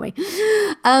do it for me.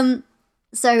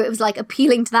 So it was like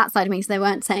appealing to that side of me. So they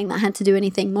weren't saying that I had to do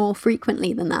anything more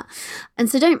frequently than that. And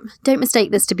so don't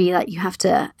mistake this to be like you have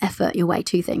to effort your way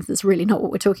to things. That's really not what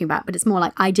we're talking about. But it's more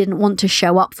like I didn't want to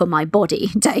show up for my body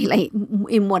daily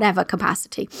in whatever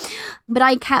capacity. But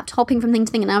I kept hopping from thing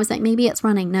to thing. And I was like, maybe it's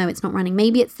running. No, it's not running.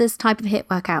 Maybe it's this type of HIIT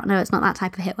workout. No, it's not that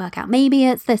type of HIIT workout. Maybe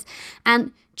it's this.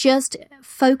 And just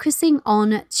focusing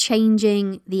on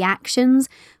changing the actions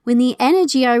when the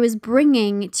energy I was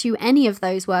bringing to any of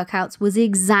those workouts was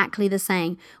exactly the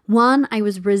same. One, I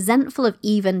was resentful of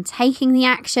even taking the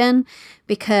action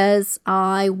because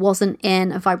I wasn't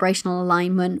in a vibrational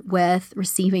alignment with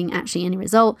receiving actually any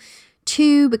result.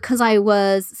 Two, because I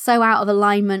was so out of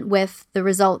alignment with the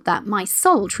result that my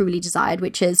soul truly desired,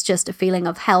 which is just a feeling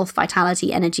of health,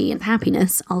 vitality, energy, and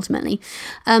happiness, ultimately.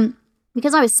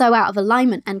 Because I was so out of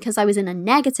alignment and because I was in a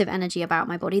negative energy about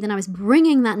my body, then I was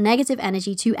bringing that negative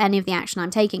energy to any of the action I'm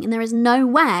taking. And there is no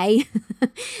way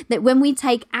that when we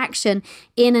take action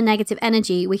in a negative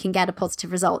energy, we can get a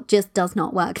positive result. Just does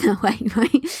not work that way,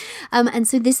 right? And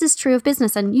so this is true of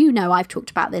business. And you know, I've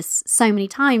talked about this so many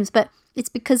times, but it's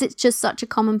because it's just such a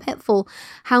common pitfall.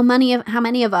 How many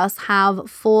of us have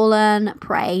fallen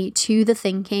prey to the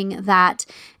thinking that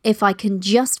if I can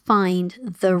just find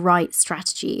the right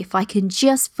strategy, if I can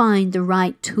just find the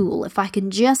right tool, if I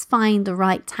can just find the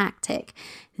right tactic,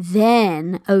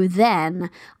 then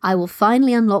I will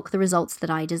finally unlock the results that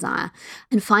I desire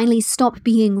and finally stop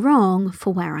being wrong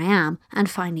for where I am and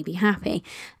finally be happy.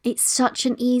 It's such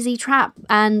an easy trap.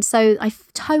 And so I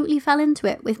totally fell into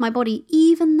it with my body,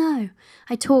 even though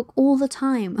I talk all the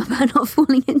time about not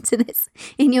falling into this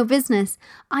in your business.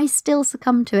 I still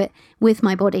succumb to it with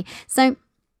my body. So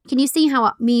can you see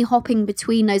how me hopping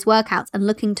between those workouts and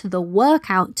looking to the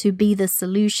workout to be the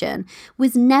solution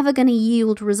was never going to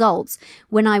yield results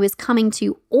when I was coming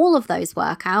to all of those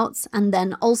workouts and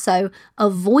then also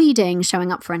avoiding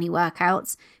showing up for any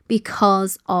workouts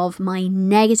because of my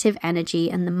negative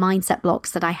energy and the mindset blocks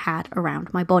that I had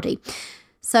around my body.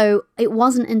 So it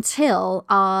wasn't until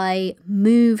I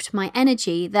moved my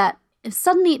energy that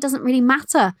suddenly it doesn't really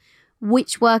matter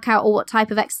which workout or what type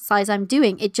of exercise I'm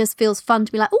doing. It just feels fun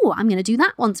to be like, oh, I'm going to do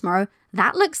that one tomorrow.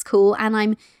 That looks cool. And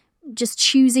I'm just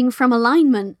choosing from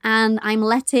alignment and I'm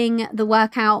letting the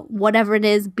workout, whatever it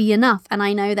is, be enough. And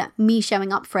I know that me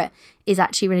showing up for it is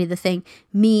actually really the thing.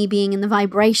 Me being in the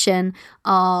vibration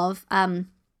of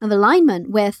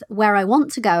alignment with where I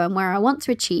want to go and where I want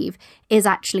to achieve is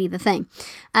actually the thing.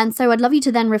 And so I'd love you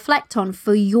to then reflect on,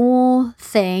 for your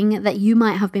thing that you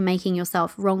might have been making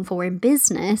yourself wrong for in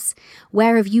business,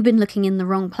 where have you been looking in the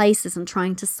wrong places and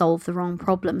trying to solve the wrong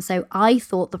problem? So I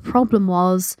thought the problem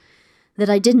was that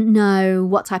I didn't know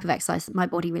what type of exercise my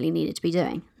body really needed to be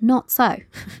doing. Not so.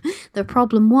 The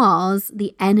problem was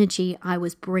the energy I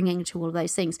was bringing to all of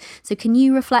those things. So can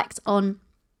you reflect on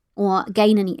or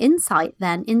gain any insight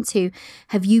then into,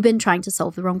 have you been trying to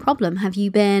solve the wrong problem? Have you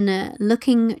been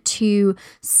looking to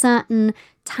certain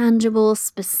tangible,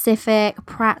 specific,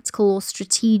 practical,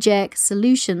 strategic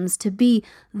solutions to be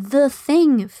the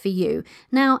thing for you?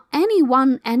 Now, any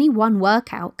one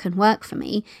workout can work for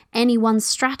me. Any one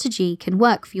strategy can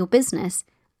work for your business.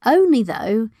 Only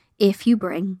though, if you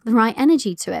bring the right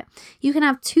energy to it. You can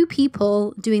have two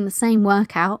people doing the same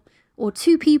workout or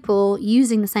two people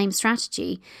using the same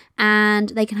strategy, and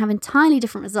they can have entirely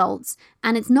different results.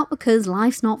 And it's not because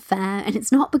life's not fair, and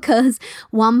it's not because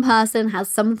one person has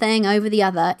something over the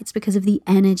other. It's because of the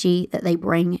energy that they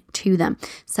bring to them.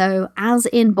 So as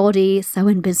in body, so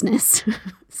in business.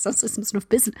 It's also some sort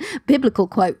of biblical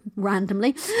quote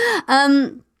randomly.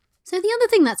 So the other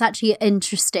thing that's actually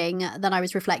interesting that I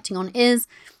was reflecting on is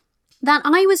that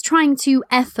I was trying to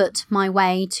effort my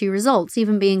way to results,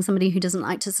 even being somebody who doesn't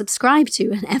like to subscribe to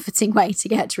an efforting way to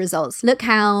get to results. Look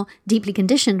how deeply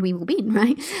conditioned we've all been,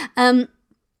 right?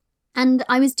 And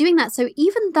I was doing that. So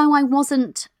even though I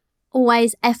wasn't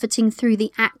always efforting through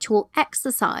the actual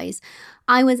exercise.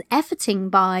 I was efforting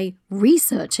by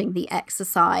researching the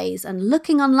exercise and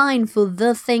looking online for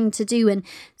the thing to do and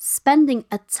spending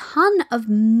a ton of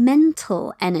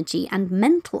mental energy and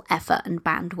mental effort and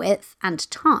bandwidth and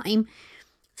time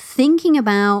thinking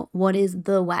about what is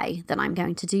the way that I'm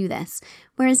going to do this.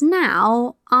 Whereas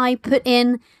now I put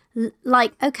in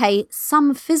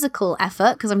some physical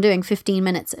effort because I'm doing 15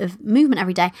 minutes of movement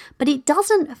every day, but it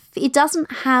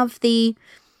doesn't have the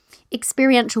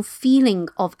experiential feeling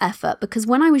of effort, because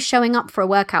when I was showing up for a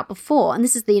workout before, and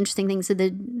this is the interesting thing, so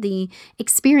the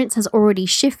experience has already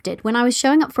shifted. When I was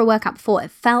showing up for a workout before,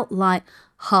 it felt like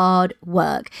hard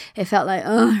work. It felt like,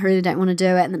 oh, I really don't want to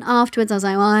do it. And then afterwards I was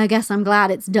like, well, I guess I'm glad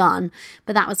it's done.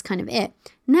 But that was kind of it.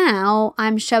 Now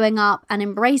I'm showing up and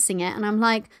embracing it, and I'm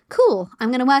like, cool, I'm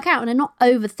going to work out, and I'm not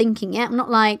overthinking it. I'm not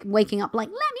like waking up like,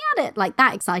 let me at it, like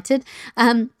that excited.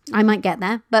 I might get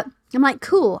there, but I'm like,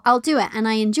 cool, I'll do it, and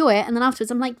I enjoy it. And then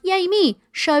afterwards I'm like, yay me,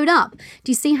 showed up.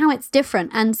 Do you see how it's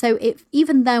different? And so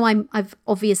even though I've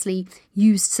obviously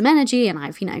used some energy and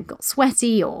I've, got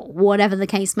sweaty or whatever the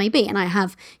case may be, and I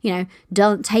have,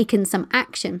 taken some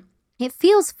action, it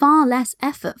feels far less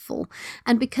effortful.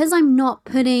 And because I'm not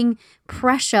putting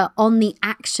pressure on the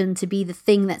action to be the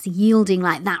thing that's yielding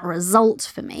like that result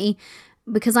for me,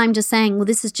 because I'm just saying, well,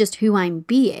 this is just who I'm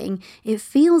being, it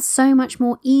feels so much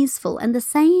more easeful. And the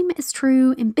same is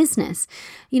true in business.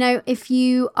 If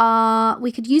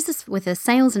we could use this with a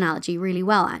sales analogy really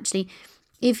well, actually.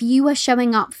 If you were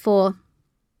showing up for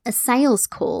a sales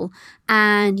call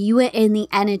and you were in the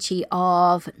energy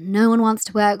of no one wants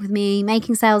to work with me,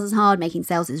 making sales is hard, making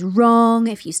sales is wrong,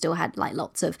 if you still had like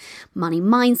lots of money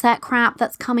mindset crap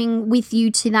that's coming with you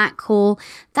to that call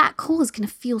is going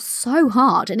to feel so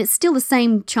hard, and it's still the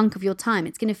same chunk of your time.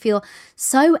 It's going to feel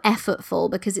so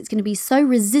effortful because it's going to be so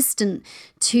resistant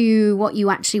to what you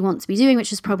actually want to be doing,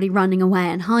 which is probably running away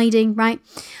and hiding, right?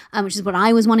 Which is what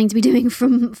I was wanting to be doing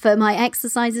for my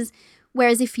exercises.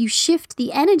 Whereas if you shift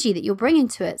the energy that you're bringing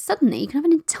to it, suddenly you can have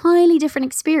an entirely different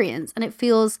experience, and it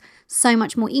feels so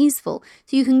much more easeful.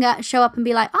 So you can show up and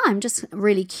be like, I'm just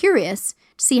really curious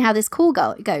to see how this call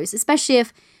goes, especially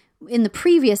if in the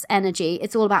previous energy,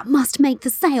 it's all about must make the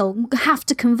sale, have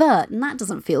to convert. And that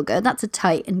doesn't feel good. That's a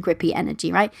tight and grippy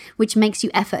energy, right? Which makes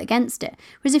you effort against it.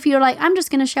 Whereas if you're like, I'm just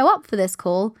going to show up for this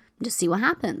call and just see what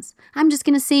happens. I'm just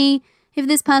going to see if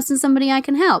this person's somebody I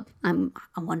can help. I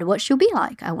wonder what she'll be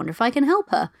like. I wonder if I can help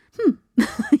her.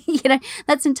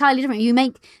 That's entirely different. You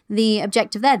make the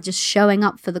objective there just showing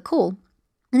up for the call.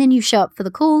 And then you show up for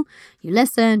the call, you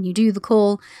listen, you do the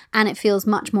call, and it feels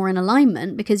much more in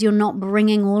alignment because you're not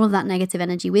bringing all of that negative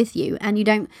energy with you, and you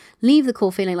don't leave the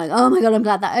call feeling like, oh my God, I'm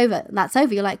glad that's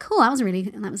over. You're like, cool, that was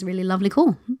a really lovely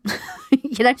call.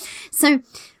 So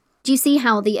do you see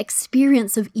how the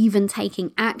experience of even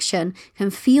taking action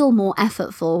can feel more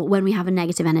effortful when we have a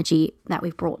negative energy that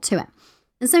we've brought to it?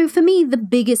 And so for me, the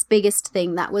biggest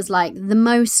thing that was like the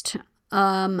most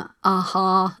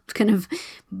aha kind of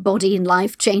body and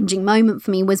life changing moment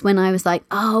for me was when I was like,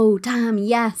 oh damn,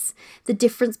 yes, the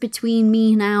difference between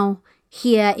me now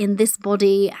here in this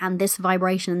body and this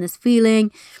vibration and this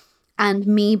feeling, and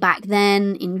me back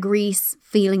then in Greece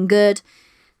feeling good.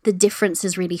 The difference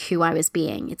is really who I was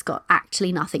being. It's got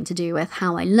actually nothing to do with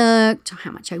how I looked or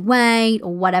how much I weighed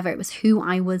or whatever. It was who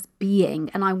I was being.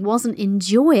 And I wasn't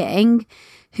enjoying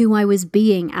who I was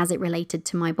being as it related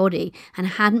to my body, and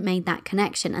hadn't made that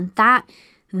connection. And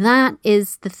that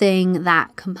is the thing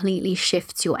that completely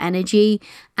shifts your energy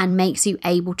and makes you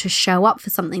able to show up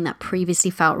for something that previously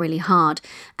felt really hard.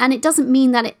 And it doesn't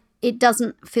mean that it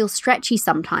doesn't feel stretchy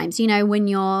sometimes. When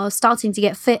you're starting to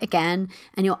get fit again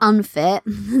and you're unfit,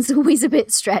 it's always a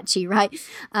bit stretchy, right?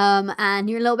 And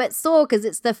you're a little bit sore because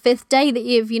it's the fifth day that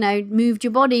you've, moved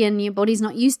your body and your body's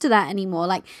not used to that anymore.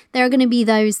 Like, there are going to be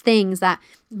those things, that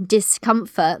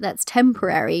discomfort that's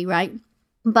temporary, right?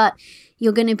 But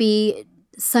you're going to be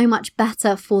so much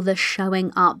better for the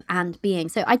showing up and being.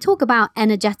 So I talk about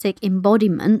energetic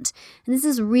embodiment, and this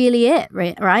is really it,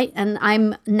 right? And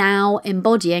I'm now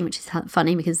embodying, which is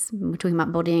funny because we're talking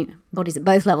about bodies at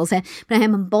both levels here, but I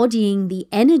am embodying the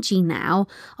energy now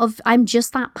of I'm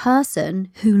just that person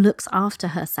who looks after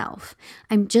herself.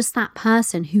 I'm just that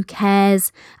person who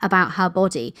cares about her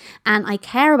body, and I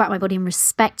care about my body and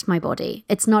respect my body.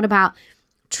 It's not about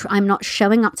I'm not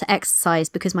showing up to exercise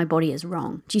because my body is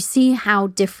wrong. Do you see how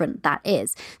different that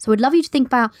is? So I'd love you to think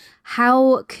about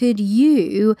how could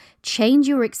you change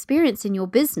your experience in your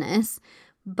business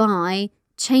by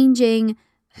changing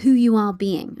who you are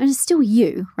being. And it's still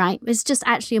you, right? It's just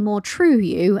actually a more true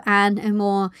you and a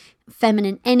more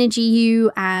feminine energy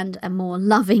you and a more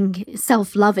loving,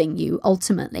 self-loving you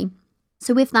ultimately.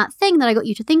 So with that thing that I got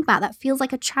you to think about that feels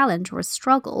like a challenge or a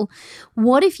struggle,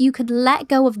 what if you could let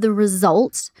go of the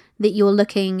result that you're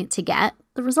looking to get?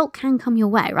 The result can come your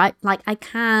way, right? Like I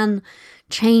can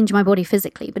change my body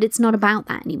physically, but it's not about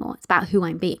that anymore. It's about who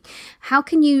I'm being. How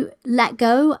can you let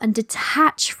go and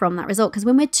detach from that result? Because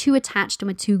when we're too attached and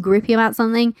we're too grippy about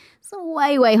something, it's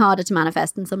way, way harder to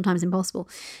manifest and sometimes impossible.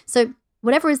 So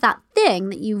whatever is that thing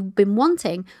that you've been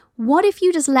wanting, what if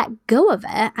you just let go of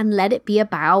it and let it be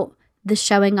about the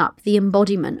showing up, the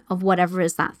embodiment of whatever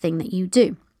is that thing that you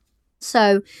do?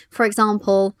 So, for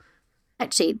example,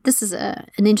 actually, this is an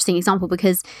interesting example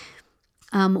because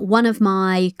one of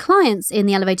my clients in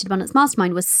the Elevated Abundance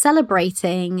Mastermind was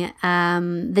celebrating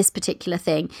this particular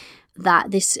thing,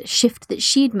 this shift that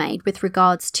she'd made with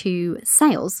regards to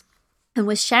sales, and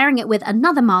was sharing it with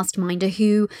another masterminder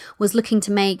who was looking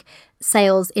to make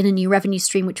sales in a new revenue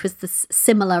stream, which was the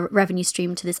similar revenue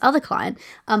stream to this other client.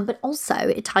 But also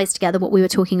it ties together what we were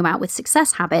talking about with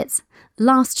success habits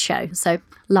last show. So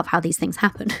love how these things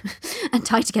happen and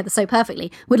tie together so perfectly.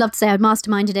 Would love to say I'd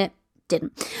masterminded it.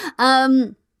 Didn't.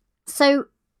 So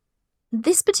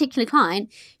this particular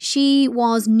client, she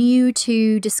was new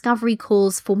to discovery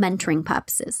calls for mentoring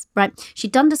purposes, right?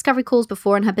 She'd done discovery calls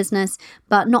before in her business,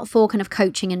 but not for kind of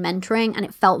coaching and mentoring. And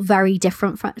it felt very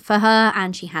different for her.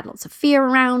 And she had lots of fear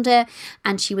around it.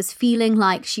 And she was feeling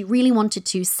like she really wanted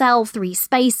to sell 3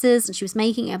 spaces. And she was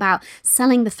making it about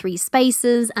selling the 3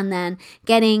 spaces and then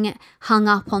getting hung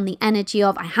up on the energy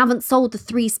of, I haven't sold the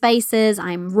 3 spaces.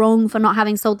 I'm wrong for not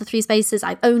having sold the 3 spaces.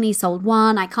 I've only sold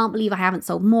 1. I can't believe I haven't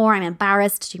sold more. I'm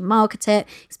embarrassed to market it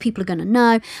because people are going to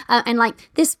know. And like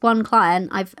this one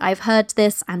client, I've heard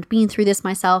this and been through this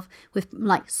myself with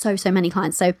like so many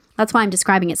clients. So that's why I'm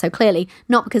describing it so clearly,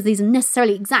 not because these are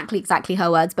necessarily exactly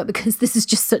her words, but because this is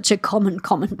just such a common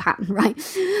pattern, right?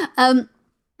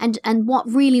 And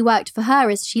what really worked for her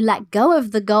is she let go of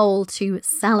the goal to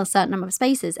sell a certain number of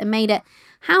spaces and made it,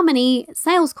 how many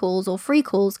sales calls or free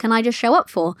calls can I just show up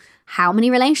for? How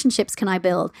many relationships can I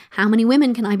build? How many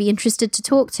women can I be interested to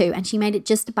talk to? And she made it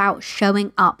just about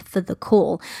showing up for the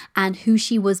call and who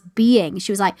she was being.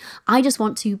 She was like, I just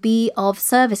want to be of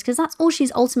service, because that's all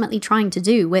she's ultimately trying to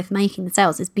do with making the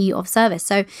sales, is be of service.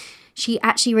 So she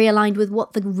actually realigned with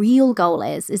what the real goal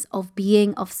is of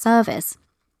being of service.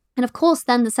 And of course,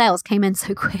 then the sales came in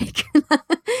so quick.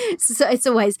 So it's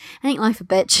always, ain't life a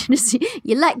bitch?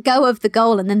 You let go of the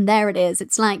goal and then there it is.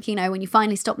 It's like, when you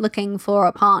finally stop looking for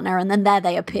a partner and then there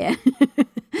they appear.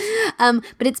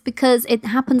 But it's because it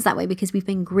happens that way because we've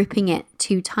been gripping it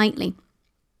too tightly.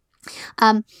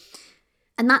 And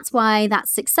that's why that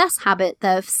success habit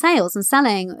of sales and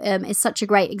selling is such a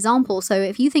great example. So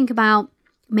if you think about,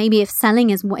 maybe if selling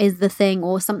is the thing,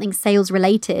 or something sales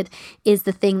related is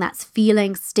the thing that's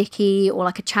feeling sticky or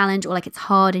like a challenge or like it's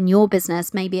hard in your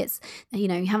business. Maybe it's, you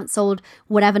haven't sold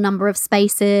whatever number of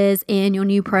spaces in your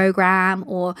new program,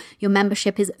 or your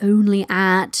membership is only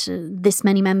at this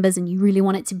many members and you really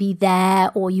want it to be there,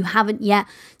 or you haven't yet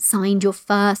signed your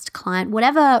first client,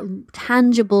 whatever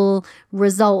tangible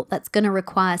result that's going to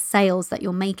require sales that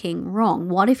you're making wrong.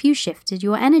 What if you shifted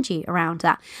your energy around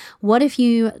that? What if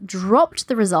you dropped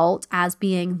the result as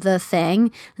being the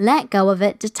thing, let go of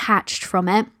it, detached from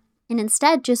it, and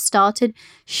instead just started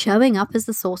showing up as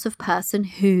the sort of person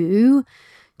who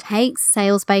takes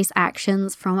sales-based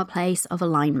actions from a place of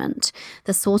alignment,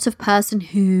 the sort of person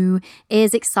who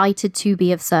is excited to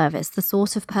be of service, the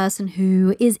sort of person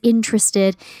who is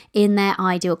interested in their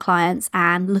ideal clients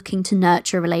and looking to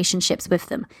nurture relationships with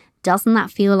them. Doesn't that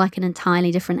feel like an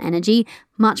entirely different energy?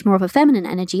 Much more of a feminine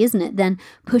energy, isn't it? Than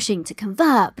pushing to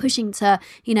convert, pushing to,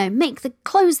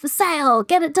 close the sale,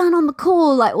 get it done on the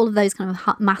call, like all of those kind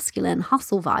of masculine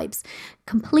hustle vibes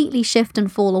completely shift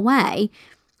and fall away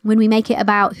when we make it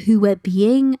about who we're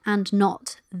being and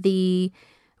not the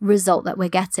result that we're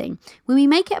getting. When we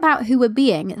make it about who we're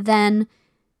being, then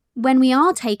when we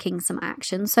are taking some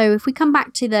action, so if we come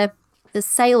back to the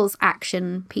sales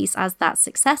action piece as that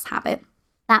success habit,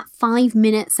 that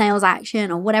 5-minute sales action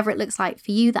or whatever it looks like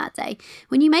for you that day,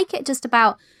 when you make it just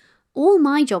about, all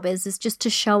my job is just to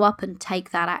show up and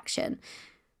take that action,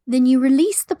 then you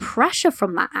release the pressure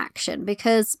from that action.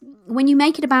 Because when you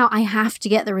make it about, I have to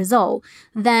get the result,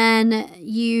 then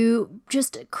you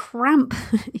just cramp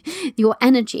your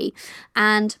energy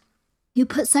and you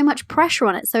put so much pressure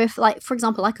on it. So if, like, for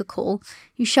example, like a call,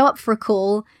 you show up for a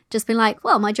call, just be like,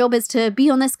 well, my job is to be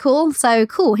on this call. So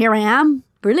cool, here I am.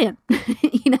 Brilliant.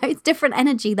 It's different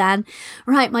energy than,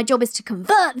 right, my job is to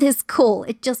convert this call.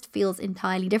 It just feels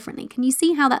entirely differently. Can you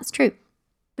see how that's true?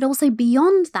 But also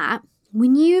beyond that,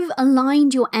 when you've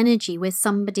aligned your energy with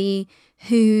somebody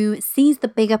who sees the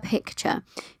bigger picture,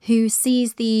 who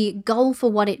sees the goal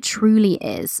for what it truly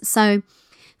is. So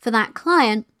for that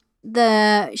client,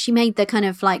 she made the kind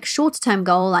of like shorter term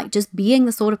goal, like just being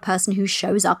the sort of person who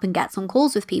shows up and gets on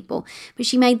calls with people. But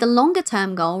she made the longer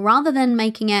term goal, rather than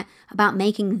making it about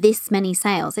making this many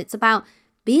sales, it's about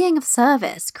being of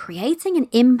service, creating an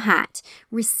impact,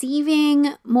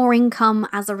 receiving more income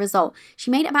as a result.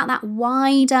 She made it about that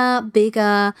wider,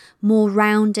 bigger, more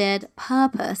rounded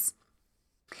purpose.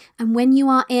 And when you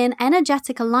are in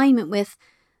energetic alignment with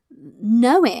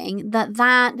knowing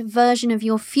that version of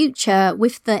your future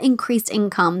with the increased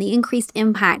income, the increased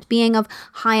impact, being of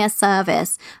higher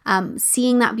service,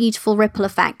 seeing that beautiful ripple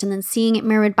effect and then seeing it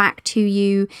mirrored back to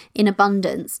you in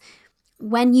abundance,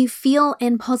 when you feel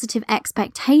in positive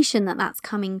expectation that that's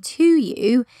coming to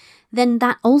you, then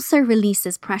that also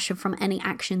releases pressure from any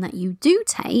action that you do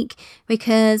take,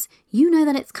 because you know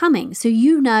that it's coming. So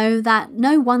you know that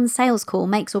no one sales call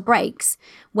makes or breaks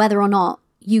whether or not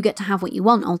you get to have what you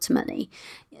want ultimately.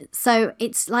 So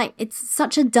it's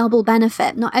such a double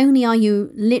benefit. Not only are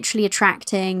you literally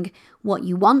attracting what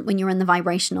you want when you're in the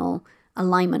vibrational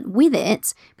alignment with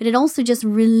it, but it also just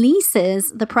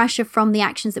releases the pressure from the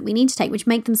actions that we need to take, which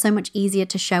make them so much easier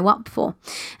to show up for.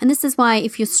 And this is why,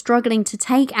 if you're struggling to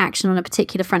take action on a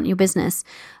particular front of your business,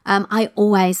 I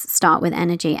always start with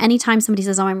energy. Anytime somebody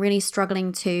says, I'm really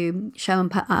struggling to show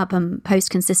up and post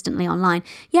consistently online,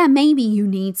 yeah, maybe you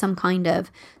need some kind of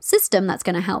system that's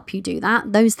going to help you do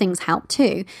that. Those things help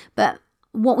too. But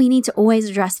what we need to always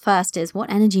address first is,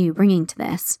 what energy are you bringing to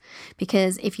this?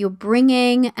 Because if you're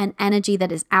bringing an energy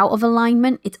that is out of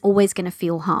alignment, it's always going to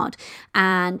feel hard.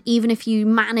 And even if you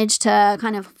manage to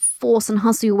kind of force and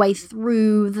hustle your way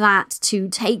through that to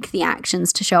take the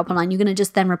actions to show up online, you're going to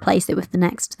just then replace it with the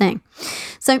next thing.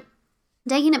 So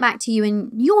taking it back to you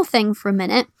and your thing for a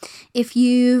minute, if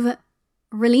you've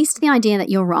released the idea that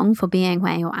you're wrong for being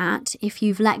where you're at, if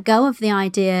you've let go of the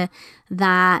idea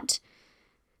that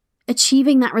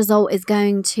achieving that result is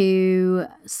going to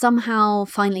somehow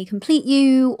finally complete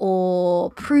you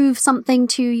or prove something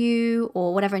to you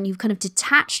or whatever, and you've kind of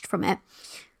detached from it,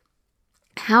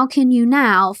 how can you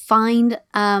now find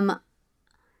a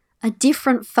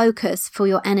different focus for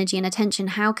your energy and attention?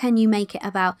 How can you make it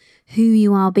about who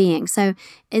you are being? So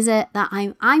is it that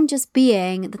I'm just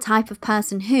being the type of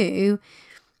person who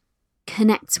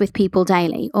connects with people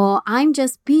daily, or I'm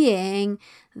just being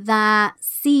that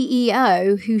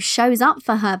CEO who shows up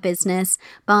for her business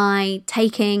by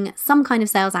taking some kind of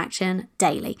sales action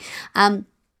daily?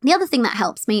 The other thing that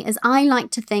helps me is I like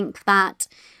to think that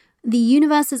the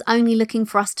universe is only looking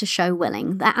for us to show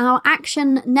willing, that our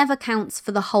action never counts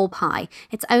for the whole pie.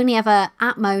 It's only ever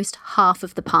at most half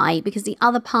of the pie, because the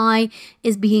other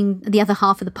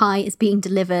half of the pie is being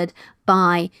delivered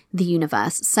by the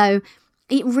universe. So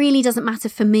it really doesn't matter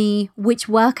for me which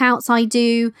workouts I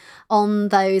do on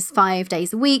those 5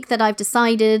 days a week that I've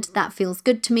decided that feels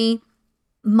good to me.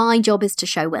 My job is to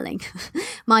show willing.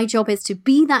 My job is to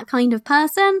be that kind of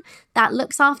person that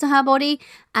looks after her body,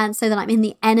 and so that I'm in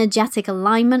the energetic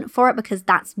alignment for it, because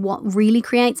that's what really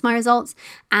creates my results.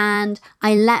 And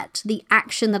I let the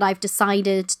action that I've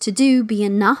decided to do be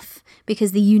enough,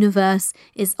 because the universe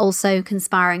is also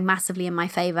conspiring massively in my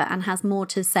favor and has more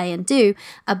to say and do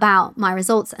about my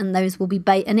results, and those will be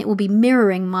and it will be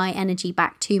mirroring my energy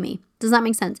back to me. Does that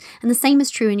make sense? And the same is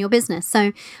true in your business.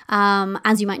 So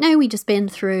as you might know, we just been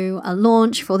through a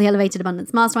launch for the Elevated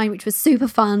Abundance Mastermind, which was super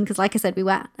fun because, like I said, we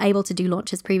were able to do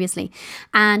launches previously.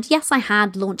 And yes, I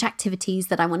had launch activities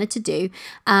that I wanted to do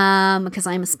because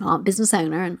I'm a smart business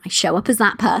owner and I show up as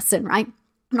that person, right?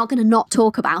 I'm not going to not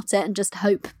talk about it and just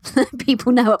hope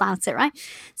people know about it, right?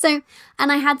 So,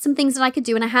 and I had some things that I could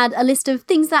do, and I had a list of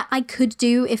things that I could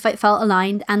do if it felt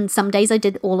aligned. And some days I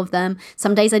did all of them.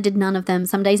 Some days I did none of them.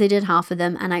 Some days I did half of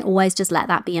them. And I always just let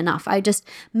that be enough. I just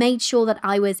made sure that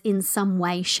I was in some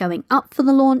way showing up for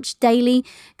the launch daily,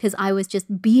 because I was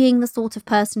just being the sort of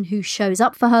person who shows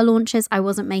up for her launches. I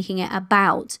wasn't making it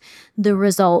about the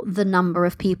result, the number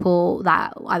of people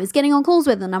that I was getting on calls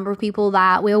with, the number of people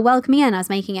that we were welcoming in. I was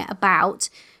making it about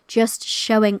just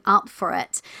showing up for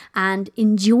it and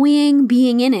enjoying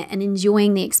being in it and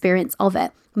enjoying the experience of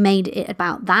it. Made it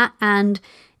about that, and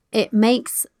it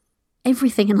makes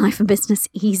everything in life and business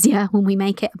easier when we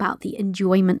make it about the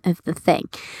enjoyment of the thing.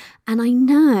 And I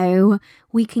know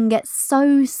we can get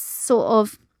so sort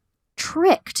of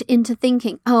tricked into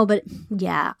thinking, oh, but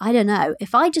yeah, I don't know,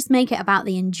 if I just make it about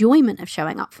the enjoyment of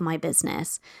showing up for my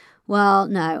business, well,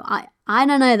 no, I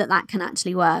don't know that can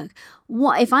actually work.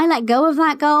 What if I let go of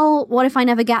that goal? What if I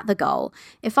never get the goal?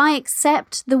 If I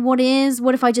accept the what is,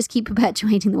 what if I just keep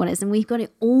perpetuating the what is? And we've got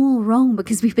it all wrong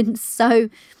because we've been so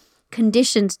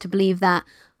conditioned to believe that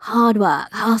hard work,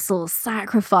 hustle,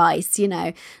 sacrifice,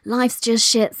 life's just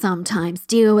shit sometimes,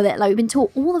 deal with it. Like, we've been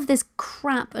taught all of this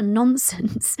crap and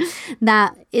nonsense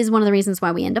that is one of the reasons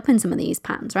why we end up in some of these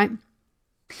patterns, right?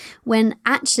 When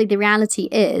actually the reality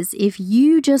is, if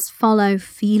you just follow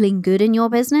feeling good in your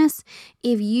business,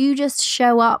 if you just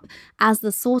show up as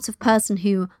the sort of person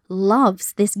who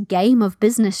loves this game of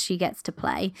business she gets to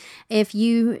play, if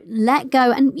you let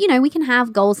go, and we can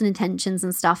have goals and intentions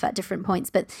and stuff at different points,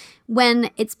 but when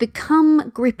it's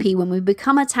become grippy, when we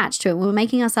become attached to it, when we're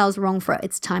making ourselves wrong for it,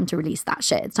 it's time to release that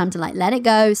shit. It's time to let it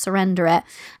go, surrender it,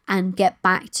 and get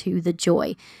back to the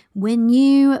joy. When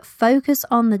you focus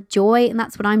on the joy, and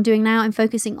that's what I'm doing now, I'm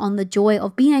focusing on the joy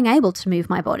of being able to move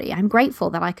my body. I'm grateful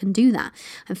that I can do that.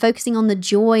 I'm focusing on the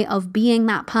joy of being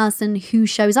that person who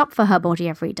shows up for her body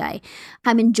every day.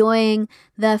 I'm enjoying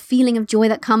the feeling of joy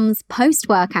that comes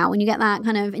post-workout when you get that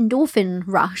kind of endorphin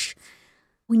rush.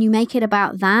 When you make it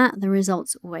about that, the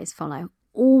results always follow.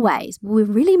 Always. We're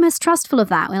really mistrustful of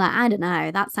that. We're like, I don't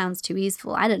know, that sounds too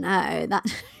easeful. I don't know that,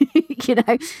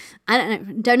 I don't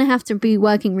know. Don't I have to be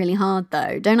working really hard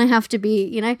though? Don't I have to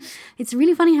be, it's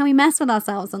really funny how we mess with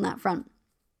ourselves on that front.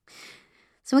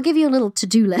 So I'll give you a little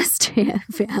to-do list here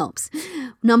if it helps.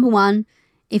 Number 1,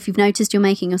 if you've noticed you're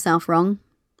making yourself wrong,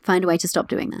 find a way to stop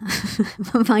doing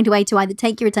that. Find a way to either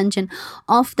take your attention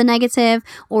off the negative,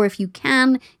 or if you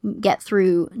can, get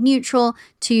through neutral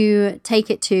to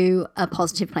take it to a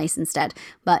positive place instead.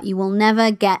 But you will never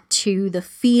get to the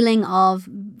feeling of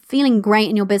feeling great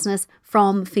in your business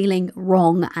from feeling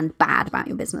wrong and bad about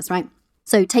your business, right?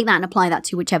 So take that and apply that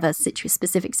to whichever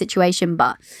specific situation.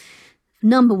 But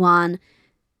number 1,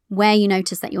 where you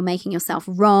notice that you're making yourself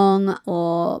wrong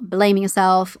or blaming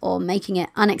yourself or making it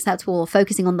unacceptable or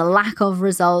focusing on the lack of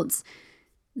results,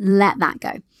 let that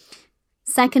go.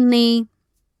 Secondly,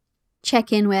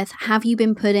 check in with, have you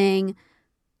been putting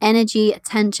energy,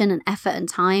 attention, and effort and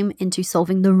time into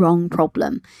solving the wrong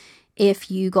problem?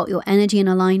 If you got your energy in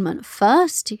alignment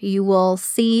first, you will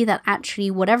see that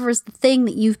actually whatever is the thing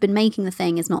that you've been making the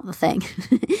thing is not the thing.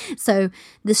 So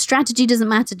the strategy doesn't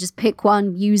matter. Just pick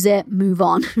one, use it, move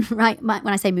on, right? When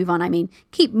I say move on, I mean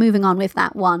keep moving on with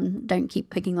that one. Don't keep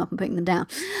picking them up and putting them down.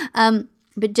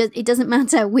 But it doesn't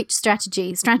matter which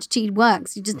strategy. Strategy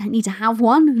works. You just need to have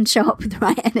one and show up with the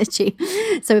right energy.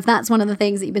 So if that's one of the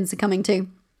things that you've been succumbing to,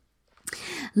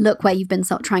 look where you've been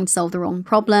trying to solve the wrong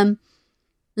problem.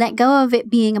 Let go of it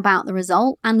being about the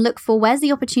result and look for, where's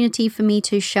the opportunity for me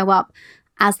to show up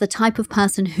as the type of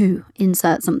person who,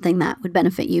 insert something that would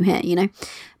benefit you here,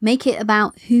 Make it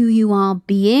about who you are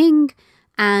being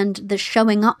and the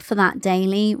showing up for that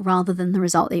daily rather than the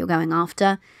result that you're going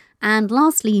after. And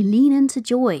lastly, lean into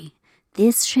joy.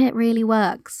 This shit really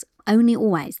works. Only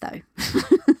always, though.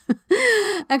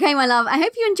 Okay, my love, I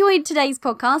hope you enjoyed today's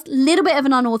podcast. Little bit of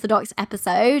an unorthodox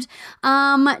episode.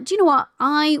 Do you know what?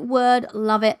 I would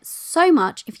love it so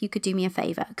much if you could do me a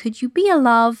favor. Could you be a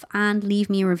love and leave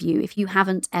me a review if you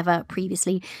haven't ever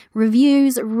previously?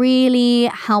 Reviews really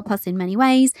help us in many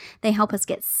ways. They help us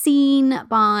get seen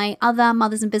by other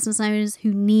mothers and business owners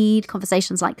who need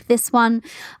conversations like this one.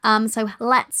 So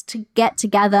let's get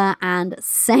together and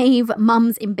save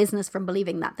mums in business from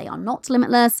believing that they are not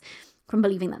limitless, from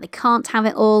believing that they can't have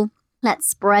it all. Let's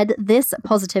spread this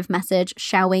positive message,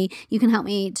 shall we? You can help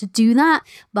me to do that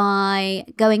by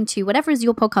going to whatever is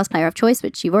your podcast player of choice,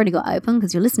 which you've already got open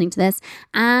because you're listening to this,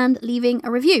 and leaving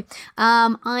a review.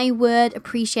 I would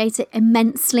appreciate it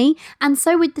immensely. And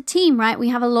so would the team, right? We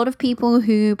have a lot of people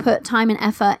who put time and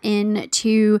effort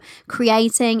into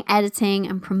creating, editing,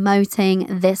 and promoting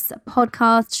this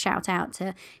podcast. Shout out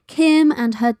to Kim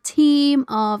and her team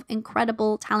of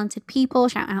incredible, talented people.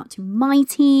 Shout out to my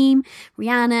team,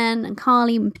 Rhiannon and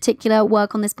Carly in particular,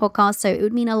 work on this podcast. So it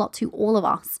would mean a lot to all of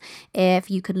us if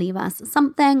you could leave us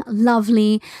something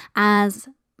lovely as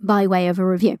by way of a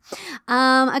review.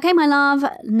 Okay, my love,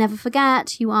 never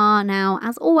forget, you are now,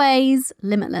 as always,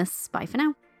 limitless. Bye for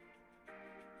now.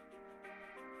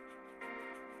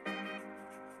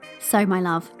 So, my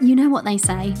love, you know what they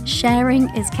say, sharing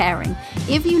is caring.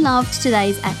 If you loved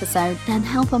today's episode, then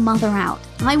help a mother out.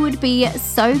 I would be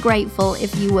so grateful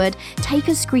if you would take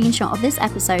a screenshot of this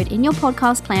episode in your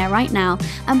podcast player right now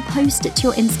and post it to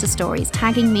your Insta stories,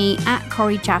 tagging me at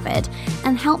Cori Javid,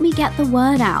 and help me get the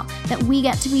word out that we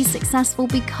get to be successful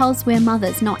because we're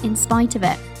mothers, not in spite of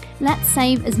it. Let's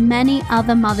save as many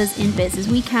other mothers in biz as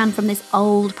we can from this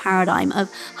old paradigm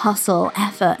of hustle,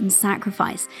 effort, and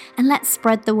sacrifice. And let's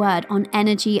spread the word on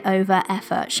energy over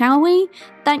effort, shall we?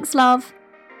 Thanks, love.